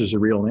Kaz is a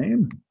real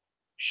name.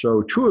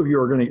 So 2 of you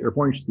are going to get your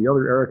points. The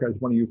other Erica is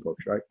one of you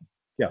folks, right?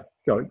 Yeah,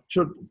 so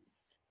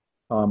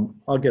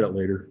I'll get it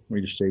later. Let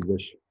me just save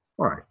this.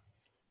 All right.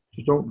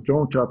 So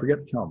don't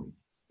forget to tell me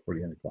before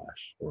the end of class,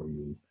 or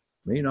you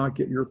may not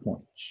get your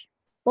points.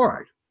 All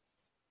right.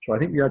 So I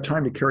think we got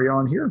time to carry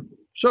on here.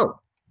 So,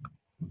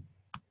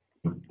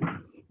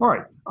 all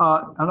right.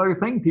 Another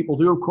thing people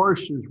do, of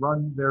course, is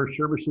run their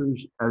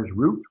services as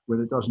root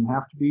when it doesn't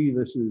have to be.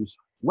 This is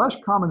less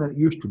common than it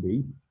used to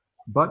be,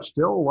 but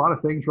still a lot of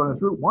things run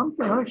as root. One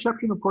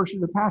exception, of course,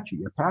 is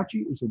Apache.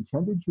 Apache is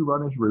intended to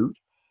run as root,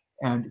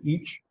 and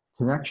each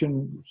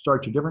connection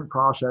starts a different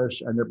process,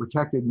 and they're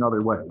protected in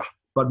other ways.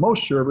 But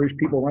most servers,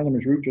 people run them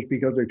as root just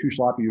because they're too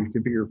sloppy to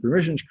configure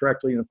permissions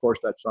correctly, and of course,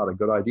 that's not a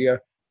good idea.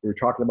 We were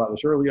talking about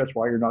this earlier. That's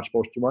why you're not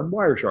supposed to run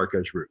Wireshark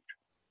as root,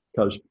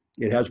 because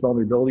it has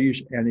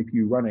vulnerabilities, and if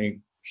you run a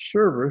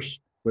service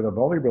with a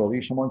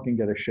vulnerability, someone can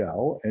get a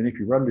shell, and if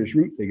you run it as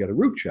root, they get a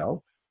root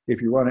shell.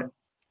 If you run it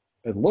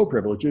as low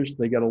privileges,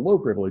 they get a low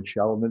privilege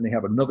shell, and then they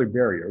have another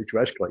barrier to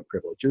escalate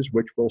privileges,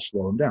 which will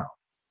slow them down.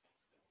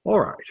 All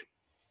right,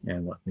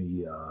 and let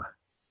me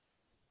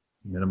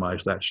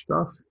minimize that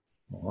stuff.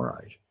 All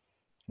right,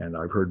 and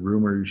I've heard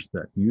rumors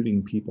that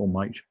muting people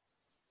might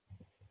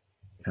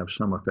have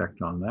some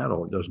effect on that,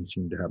 although it doesn't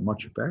seem to have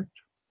much effect.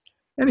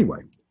 Anyway,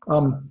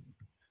 all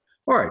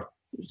right,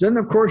 Then,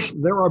 of course,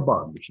 there are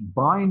bugs.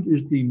 Bind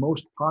is the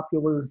most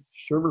popular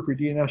server for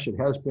DNS. It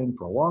has been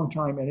for a long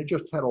time, and it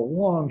just had a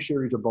long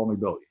series of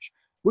vulnerabilities,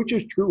 which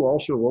is true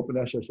also of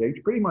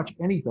OpenSSH. Pretty much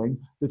anything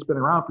that's been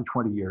around for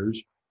 20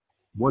 years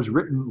was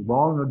written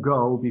long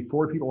ago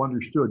before people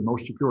understood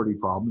most security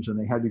problems, and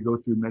they had to go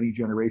through many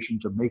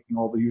generations of making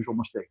all the usual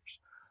mistakes.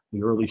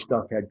 The early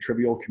stuff had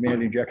trivial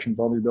command injection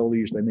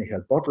vulnerabilities, then they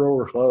had buffer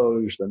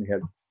overflows, then they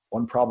had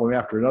one problem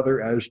after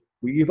another as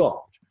we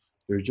evolved.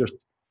 There's just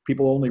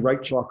people only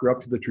write software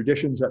up to the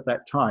traditions at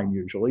that time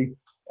usually.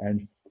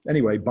 And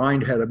anyway,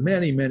 Bind had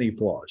many, many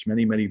flaws,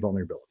 many, many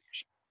vulnerabilities.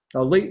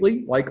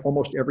 Lately, like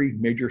almost every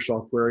major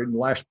software in the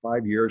last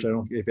 5 years, I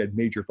don't think they've had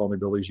major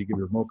vulnerabilities. You give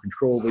you remote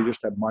control, they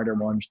just have minor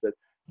ones that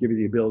give you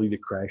the ability to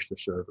crash the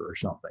server or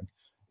something.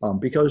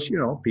 Because, you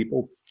know,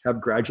 people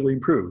have gradually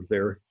improved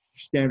their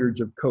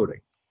standards of coding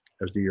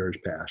as the years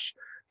pass.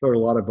 There are a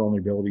lot of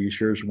vulnerabilities.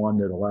 Here's one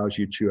that allows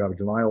you to have a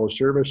denial of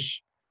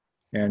service.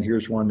 And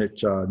here's one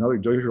that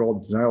those are all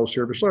denial of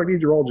service. Sorry,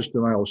 these are all just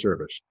denial of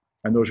service.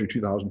 And those are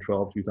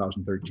 2012,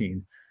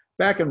 2013.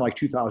 Back in like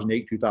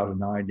 2008,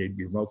 2009, they'd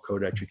be remote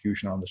code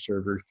execution on the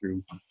server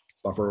through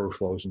buffer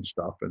overflows and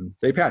stuff, and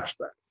they patched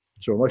that.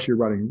 So unless you're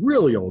running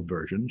really old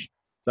versions,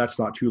 that's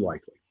not too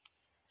likely.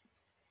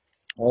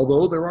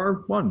 Although there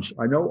are ones.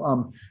 I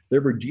know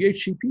there were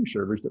DHCP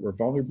servers that were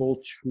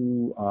vulnerable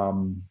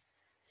to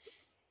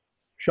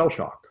shell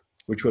shock,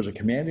 which was a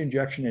command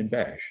injection in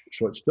bash.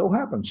 So it still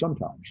happens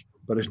sometimes,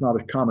 but it's not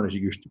as common as it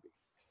used to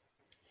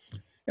be.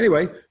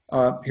 Anyway,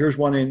 here's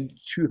one in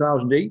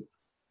 2008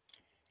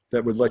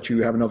 that would let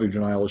you have another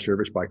denial of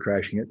service by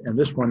crashing it. And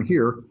this one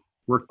here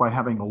worked by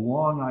having a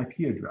long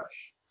IP address,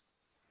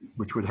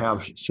 which would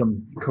have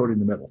some code in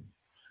the middle.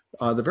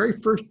 The very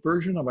first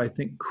version of, I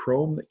think,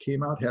 Chrome that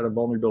came out had a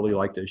vulnerability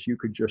like this. You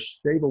could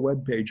just save a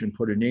web page and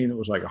put a name that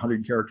was like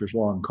 100 characters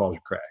long and cause a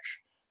crash.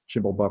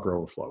 Simple buffer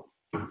overflow.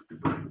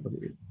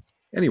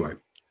 Anyway,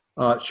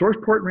 source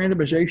port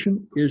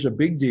randomization is a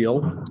big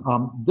deal.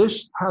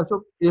 This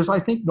is, I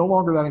think, no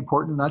longer that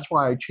important. And that's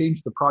why I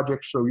changed the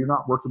project so you're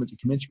not working with the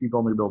Kaminsky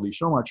vulnerability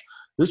so much.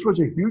 This was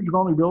a huge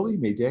vulnerability,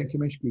 made Dan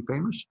Kaminsky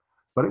famous,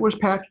 but it was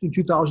patched in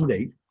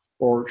 2008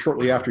 or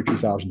shortly after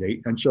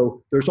 2008. And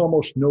so there's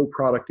almost no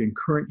product in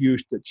current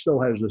use that still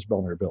has this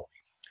vulnerability.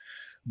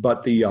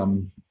 But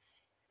the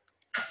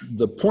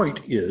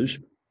point is,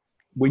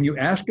 when you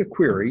ask a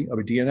query of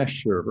a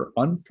DNS server,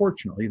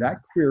 unfortunately, that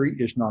query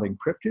is not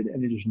encrypted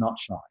and it is not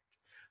signed.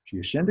 So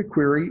you send a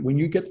query. When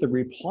you get the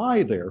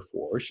reply,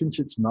 therefore, since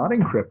it's not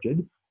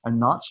encrypted and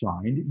not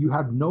signed, you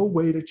have no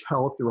way to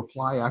tell if the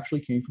reply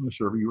actually came from the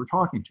server you were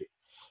talking to.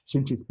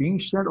 Since it's being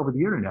sent over the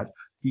internet,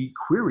 the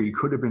query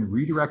could have been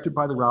redirected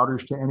by the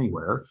routers to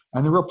anywhere,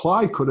 and the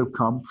reply could have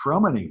come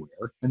from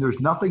anywhere, and there's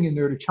nothing in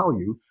there to tell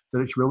you that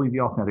it's really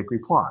the authentic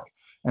reply.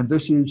 And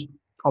this is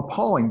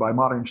appalling by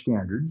modern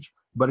standards,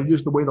 but it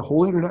is the way the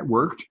whole internet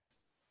worked,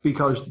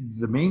 because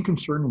the main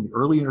concern in the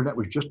early internet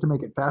was just to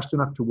make it fast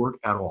enough to work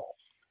at all.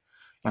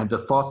 And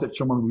the thought that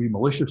someone would be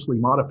maliciously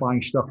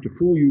modifying stuff to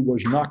fool you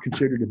was not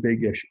considered a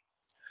big issue.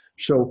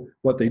 So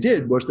what they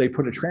did was they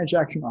put a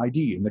transaction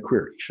ID in the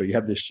query. So you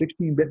have this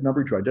 16-bit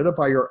number to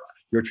identify your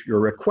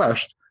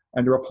request,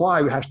 and the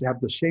reply has to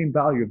have the same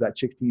value of that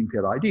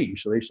 16-bit ID.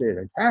 So they say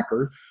an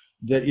attacker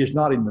that is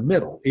not in the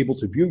middle, able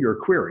to view your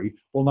query,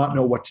 will not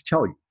know what to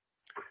tell you.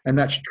 And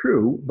that's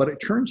true, but it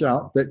turns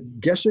out that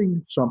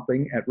guessing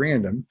something at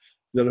random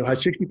that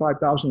has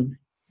 65,000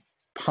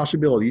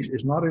 possibilities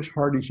is not as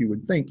hard as you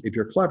would think if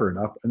you're clever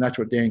enough, and that's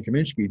what Dan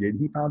Kaminsky did.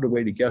 He found a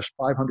way to guess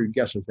 500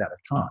 guesses at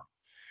a time.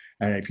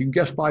 And if you can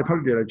guess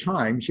 500 at a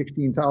time,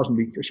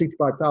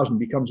 65,000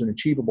 becomes an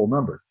achievable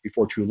number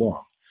before too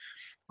long.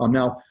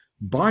 Now,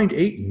 Bind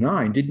 8 and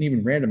 9 didn't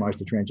even randomize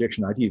the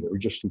transaction ID. They were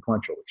just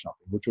sequential or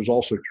something, which was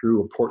also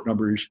true of port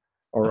numbers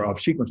or of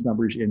sequence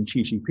numbers in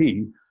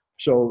TCP.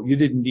 So you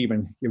didn't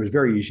even, it was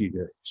very easy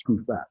to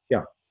spoof that.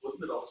 Yeah.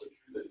 Wasn't it also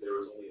true that there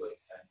was only like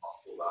 10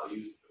 possible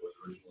values that was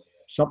originally?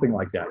 Something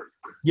like that.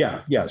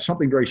 Yeah,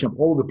 something very simple.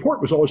 Oh, the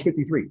port was always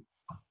 53.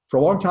 For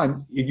a long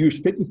time, it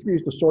used 53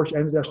 as the source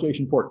and the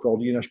destination port for all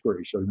DNS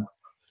queries. So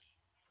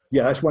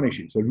yeah, that's one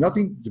issue. So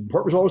nothing, the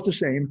port was always the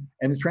same,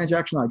 and the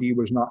transaction ID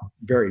was not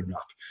varied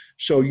enough.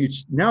 So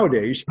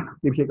nowadays,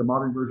 if you take a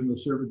modern version of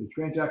the server, the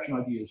transaction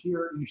ID is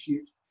here, and you see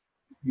it.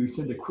 You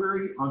send a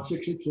query on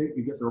 668,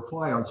 you get the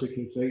reply on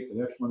 668, the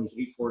next one is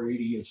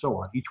 8480, and so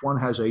on. Each one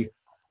has a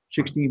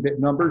 16-bit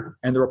number,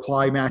 and the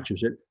reply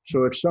matches it.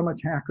 So if some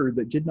attacker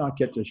that did not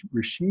get to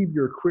receive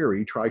your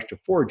query tries to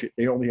forge it,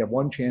 they only have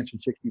one chance in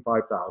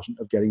 65,000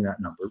 of getting that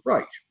number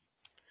right.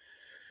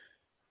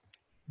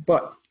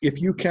 But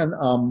if you can,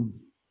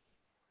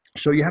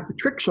 so you have to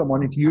trick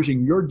someone into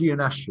using your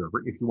DNS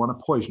server if you want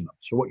to poison them.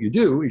 So what you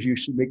do is you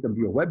make them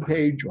view a web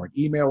page or an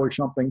email or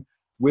something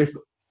with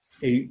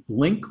a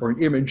link or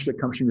an image that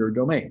comes from your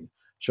domain.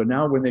 So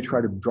now when they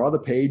try to draw the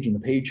page and the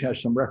page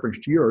has some reference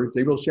to yours,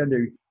 they will send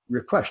a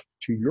request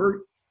to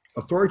your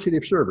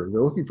authoritative server.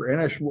 They're looking for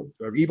NS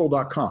or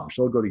evil.com.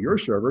 So they'll go to your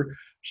server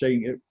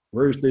saying,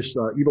 where's this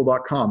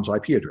evil.com's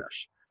IP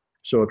address?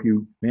 So if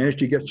you manage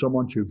to get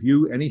someone to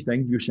view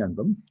anything you send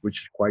them,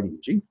 which is quite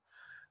easy,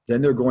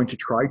 then they're going to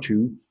try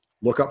to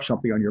look up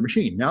something on your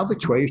machine. Now the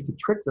way is to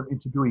trick them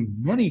into doing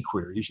many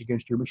queries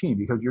against your machine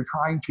because you're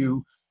trying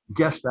to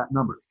guess that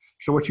number.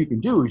 So what you can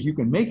do is you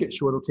can make it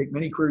so it'll take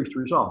many queries to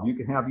resolve. You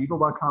can have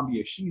evil.com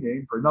be a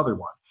CNAME for another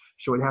one.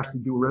 So it has to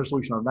do a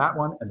resolution on that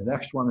one and the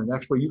next one and the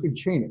next one. You can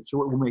chain it.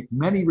 So it will make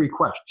many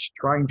requests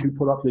trying to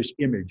put up this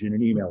image in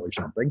an email or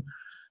something.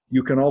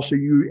 You can also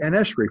use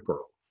NS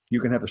referral. You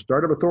can have the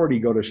start of authority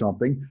go to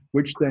something,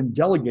 which then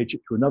delegates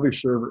it to another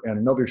server and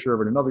another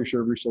server and another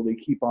server, so they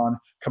keep on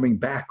coming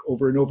back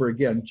over and over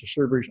again to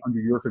servers under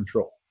your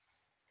control.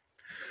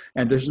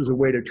 And this is a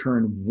way to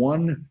turn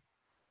one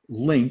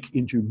link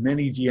into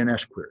many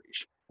DNS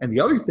queries. And the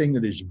other thing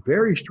that is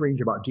very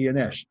strange about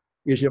DNS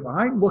is if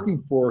I'm looking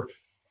for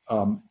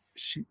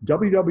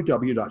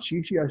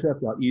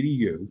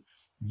www.ccsf.edu,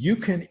 you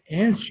can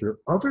answer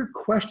other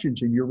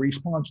questions in your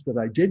response that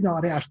I did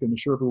not ask, and the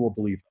server will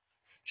believe them.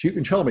 So you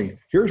can tell me,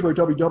 here's where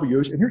WW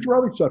is, and here's where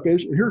other stuff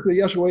is, and here's where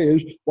the SOA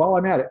is while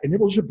I'm at it. And it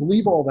will just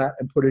believe all that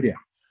and put it in.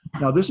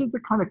 Now, this is the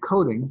kind of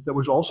coding that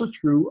was also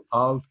true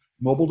of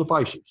mobile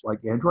devices,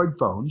 like Android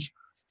phones.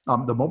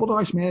 The mobile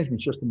device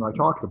management system that I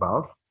talked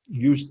about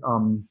used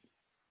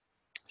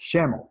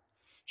SAML,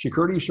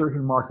 Security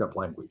Assertion Markup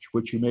Language,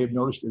 which you may have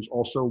noticed is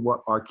also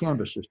what our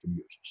Canvas system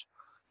uses.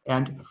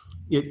 And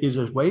it is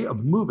a way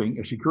of moving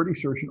a security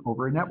assertion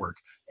over a network.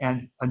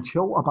 And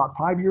until about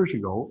 5 years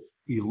ago,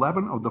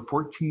 11 of the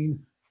 14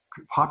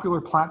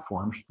 popular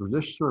platforms for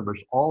this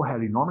service all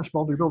had enormous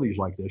vulnerabilities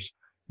like this.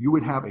 You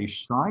would have a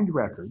signed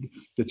record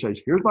that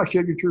says, here's my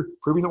signature,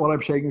 proving that what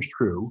I'm saying is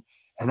true.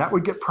 And that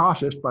would get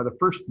processed by the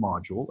first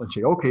module and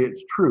say, okay,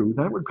 it's true.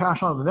 Then it would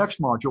pass on to the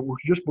next module,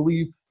 which just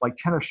believe like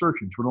 10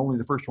 assertions when only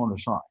the first one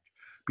is signed,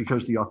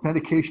 because the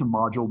authentication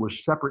module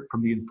was separate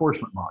from the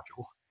enforcement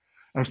module.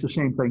 And it's the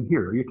same thing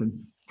here. You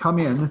can come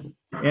in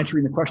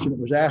answering the question that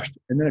was asked,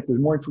 and then if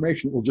there's more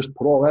information, we'll just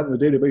put all that in the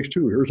database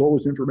too. Here's all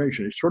this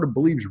information. It sort of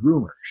believes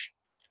rumors.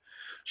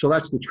 So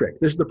that's the trick.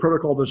 This is the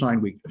protocol design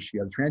weakness.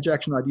 Yeah, the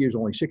transaction ID is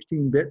only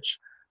 16 bits,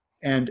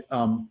 and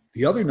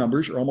the other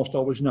numbers are almost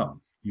always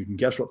known. You can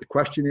guess what the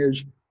question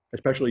is,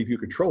 especially if you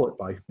control it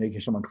by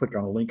making someone click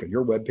on a link on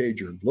your web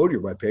page or load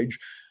your web page,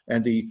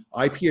 and the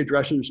IP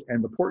addresses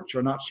and the ports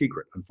are not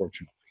secret,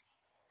 unfortunately.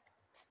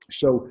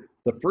 So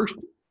the first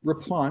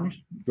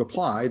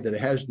reply that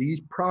has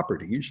these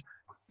properties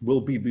will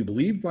be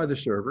believed by the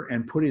server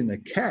and put in the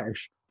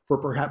cache for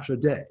perhaps a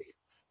day.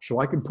 So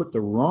I can put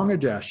the wrong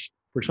address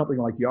for something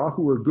like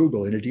Yahoo or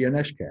Google in a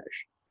DNS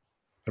cache,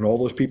 and all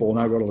those people will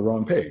now go to the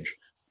wrong page.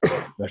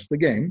 That's the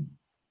game.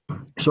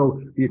 So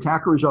the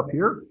attacker is up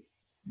here.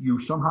 You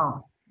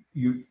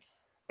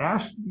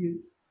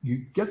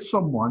get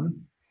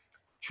someone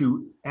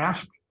to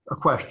ask a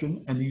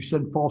question, and you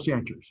send false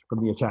answers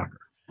from the attacker,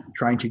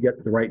 trying to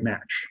get the right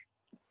match.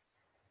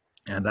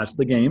 And that's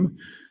the game.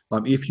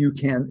 If you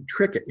can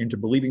trick it into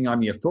believing I'm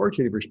the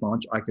authoritative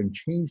response, I can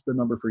change the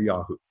number for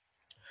Yahoo.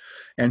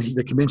 And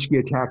the Kaminsky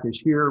attack is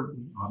here.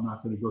 I'm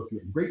not going to go through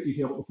it in great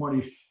detail, but the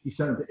point is he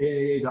sent it to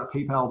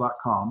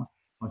aaa.paypal.com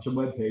on some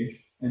web page,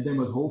 and then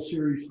with a whole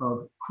series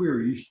of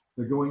queries,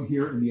 they're going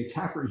here, and the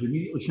attacker is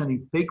immediately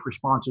sending fake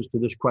responses to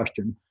this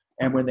question.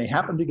 And when they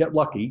happen to get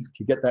lucky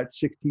to get that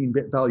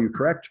 16-bit value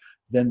correct,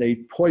 then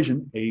they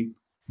poison a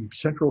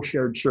central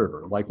shared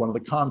server, like one of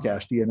the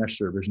Comcast DNS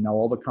servers. Now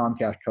all the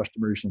Comcast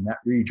customers in that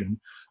region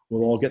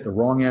will all get the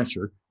wrong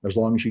answer as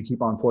long as you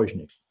keep on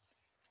poisoning.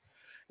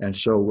 And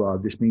so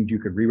this means you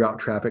can reroute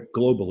traffic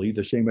globally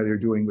the same way they're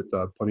doing with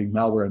putting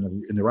malware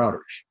in the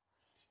routers.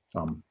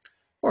 All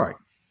right,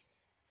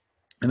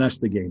 and that's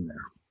the game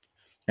there.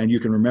 And you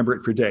can remember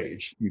it for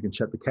days. You can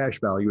set the cache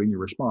value in your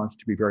response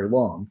to be very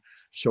long,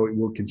 so it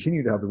will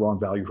continue to have the wrong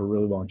value for a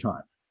really long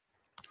time.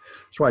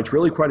 That's why it's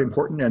really quite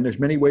important, and there's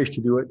many ways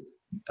to do it.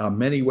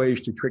 Many ways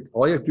to trick.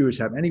 All you have to do is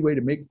have any way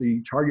to make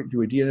the target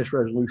do a DNS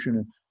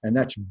resolution, and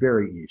that's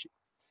very easy.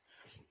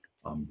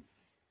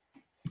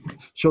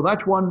 So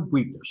that's one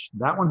weakness.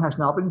 That one has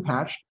now been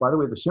patched. By the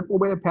way, the simple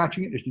way of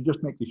patching it is to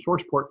just make the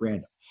source port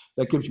random.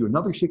 That gives you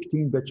another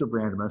 16 bits of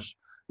randomness,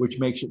 which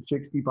makes it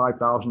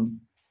 65,000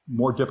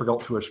 more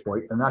difficult to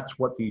exploit, and that's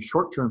what the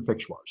short-term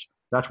fix was.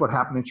 That's what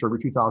happened in Server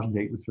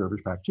 2008 with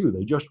Service Pack 2.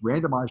 They just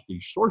randomized the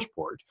source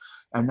port,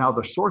 and now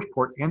the source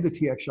port and the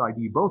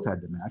TXID both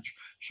had to match.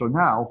 So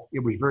now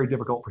it was very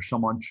difficult for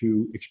someone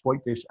to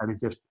exploit this at a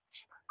distance.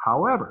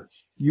 However,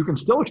 you can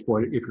still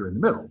exploit it if you're in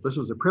the middle. This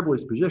is a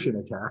privileged position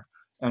attack,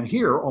 and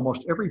here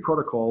almost every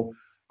protocol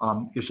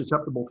is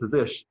susceptible to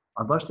this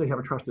unless they have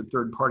a trusted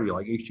third party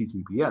like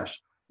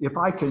HTTPS. If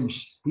I can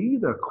see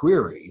the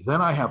query,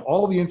 then I have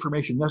all the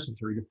information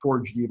necessary to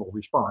forge the evil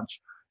response.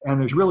 And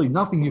there's really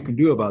nothing you can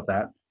do about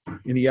that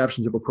in the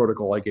absence of a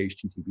protocol like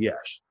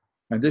HTTPS.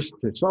 And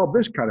to solve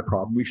this kind of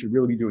problem, we should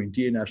really be doing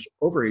DNS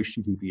over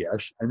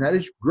HTTPS. And that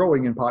is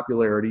growing in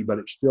popularity, but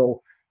it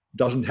still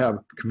doesn't have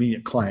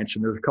convenient clients.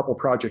 And there's a couple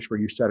projects where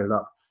you set it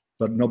up,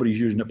 but nobody's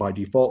using it by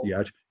default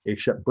yet,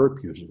 except Burp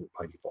uses it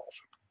by default.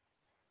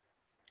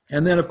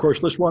 And then, of course,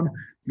 this one,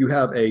 you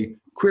have a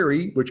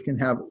query which can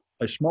have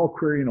a small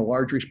query and a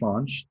large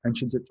response. And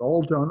since it's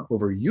all done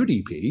over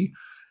UDP,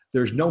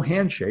 there's no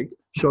handshake.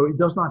 So it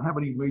does not have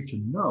any way to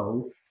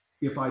know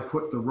if I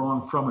put the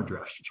wrong from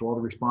address. So all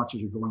the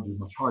responses are going to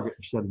the target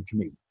instead of to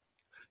me.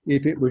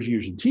 If it was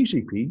using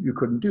TCP, you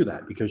couldn't do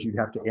that because you'd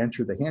have to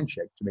answer the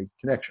handshake to make the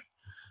connection.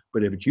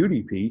 But if it's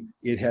UDP,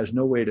 it has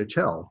no way to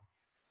tell.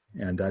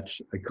 And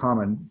that's a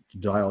common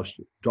DOS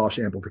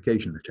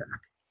amplification attack.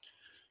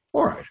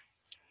 All right.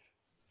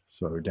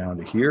 So down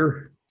to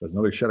here, there's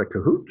another set of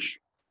cahoots.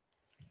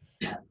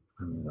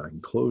 And I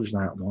can close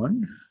that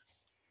one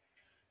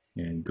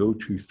and go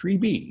to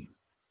 3B.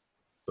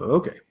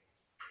 Okay.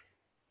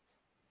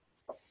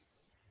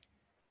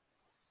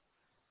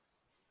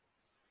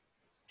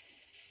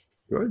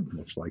 Good.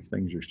 Looks like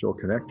things are still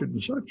connected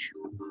and such.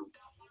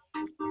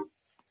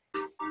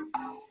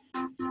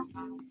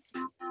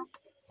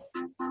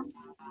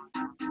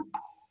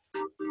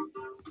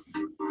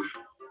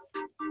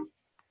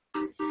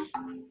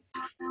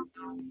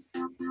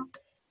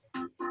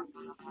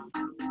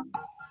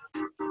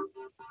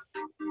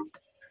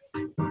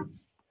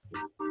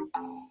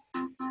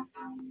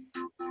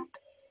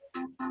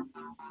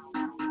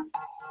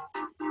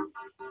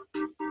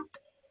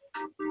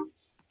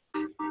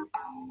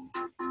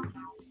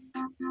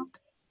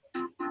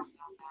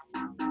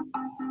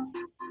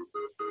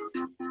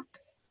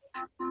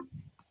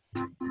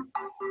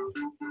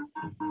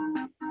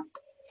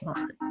 All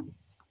right.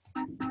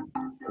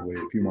 We'll wait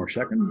a few more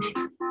seconds,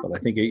 but I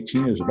think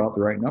 18 is about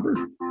the right number.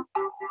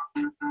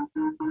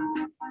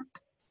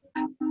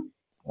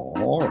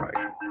 All right.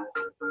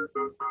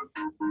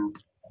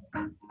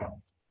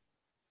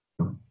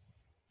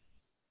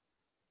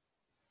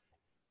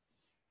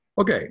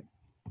 Okay,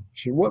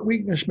 so what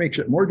weakness makes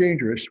it more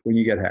dangerous when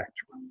you get hacked?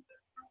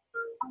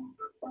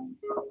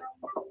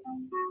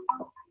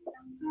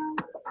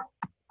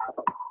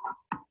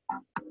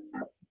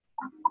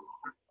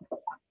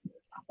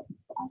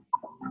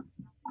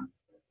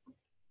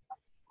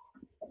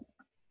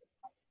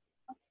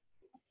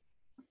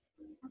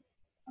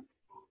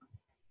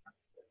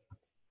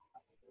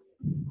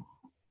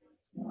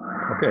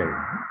 Okay,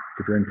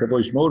 if you're in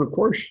privileged mode, of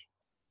course,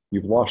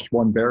 you've lost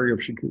one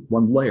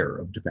layer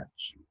of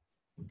defense.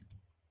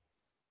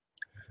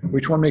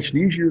 Which one makes it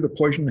easier to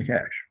poison the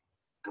cache?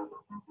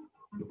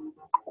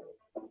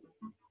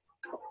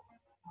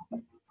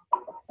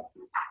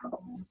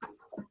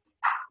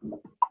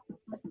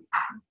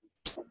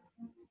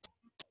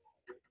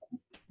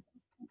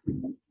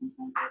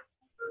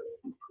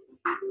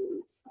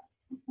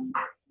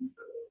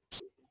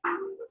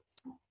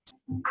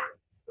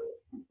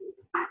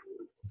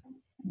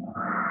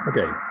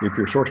 Okay, if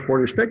your source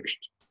port is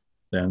fixed,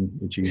 then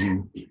it's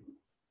easy.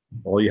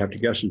 All you have to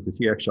guess is the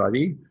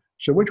TXID.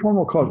 So which one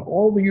will cause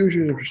all the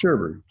users of the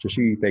server to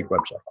see fake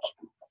websites?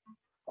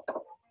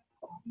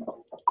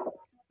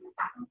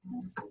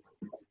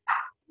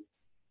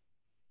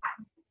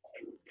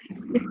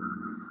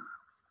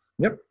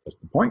 Yep, that's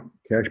the point.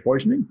 Cache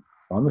poisoning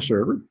on the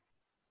server.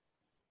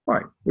 All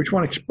right, which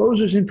one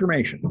exposes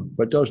information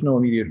but does no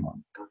immediate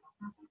harm?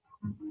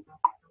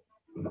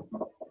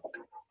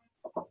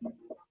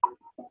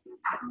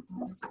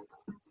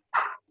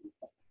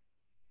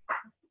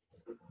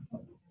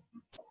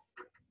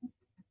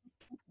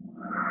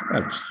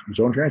 That's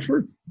zone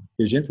transfer,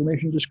 is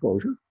information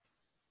disclosure.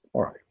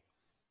 All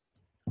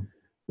right.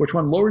 Which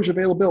one lowers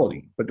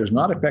availability but does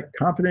not affect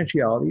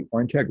confidentiality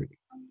or integrity?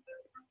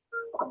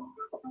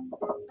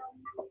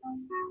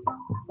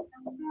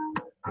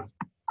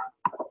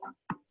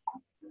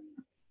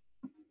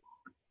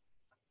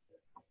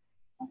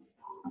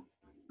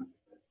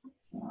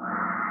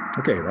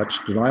 Okay, that's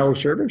denial of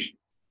service.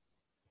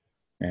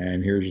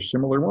 And here's a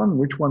similar one.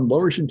 Which one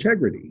lowers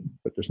integrity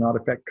but does not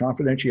affect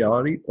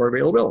confidentiality or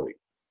availability?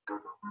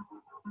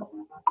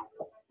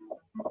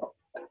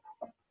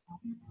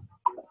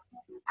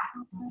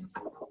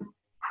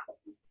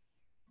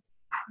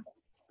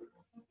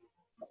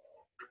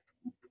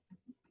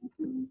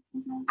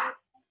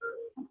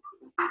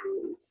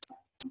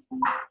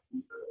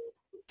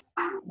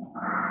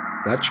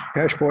 That's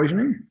cache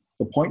poisoning.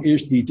 The point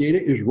is the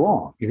data is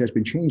wrong. It has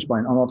been changed by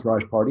an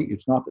unauthorized party.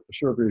 It's not that the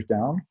server is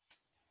down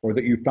or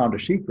that you found a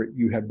secret.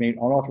 You have made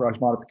unauthorized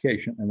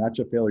modification, and that's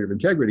a failure of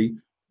integrity.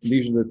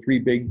 These are the three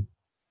big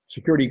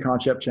security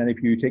concepts. And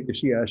if you take the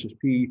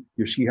CISSP,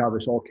 you see how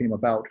this all came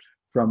about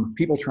from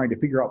people trying to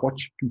figure out what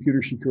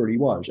computer security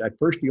was. At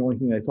first, the only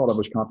thing they thought of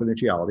was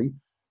confidentiality.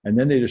 And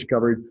then they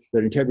discovered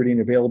that integrity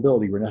and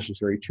availability were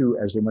necessary too,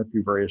 as they went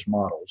through various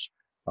models,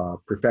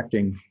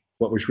 perfecting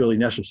what was really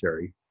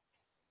necessary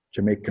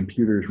to make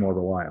computers more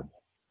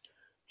reliable.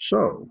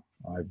 So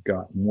I've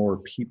got more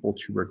people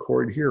to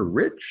record here.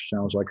 Rich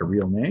sounds like a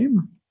real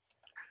name.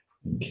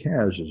 And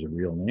Kaz is a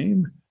real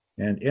name.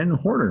 And N.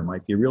 Horner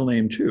might be a real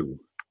name too.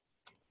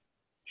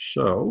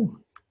 So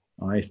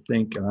I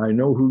think, and I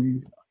know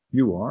who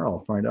you are, I'll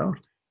find out.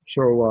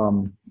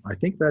 So I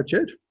think that's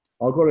it.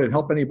 I'll go to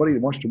help anybody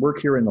that wants to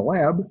work here in the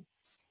lab.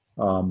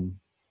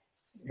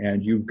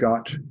 And you've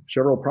got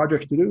several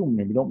projects to do, and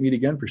we don't meet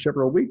again for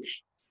several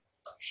weeks.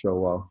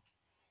 So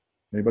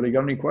Anybody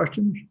got any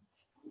questions?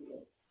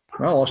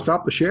 Well, I'll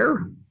stop the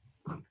share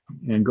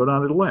and go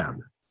down to the lab.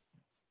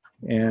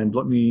 And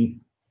let me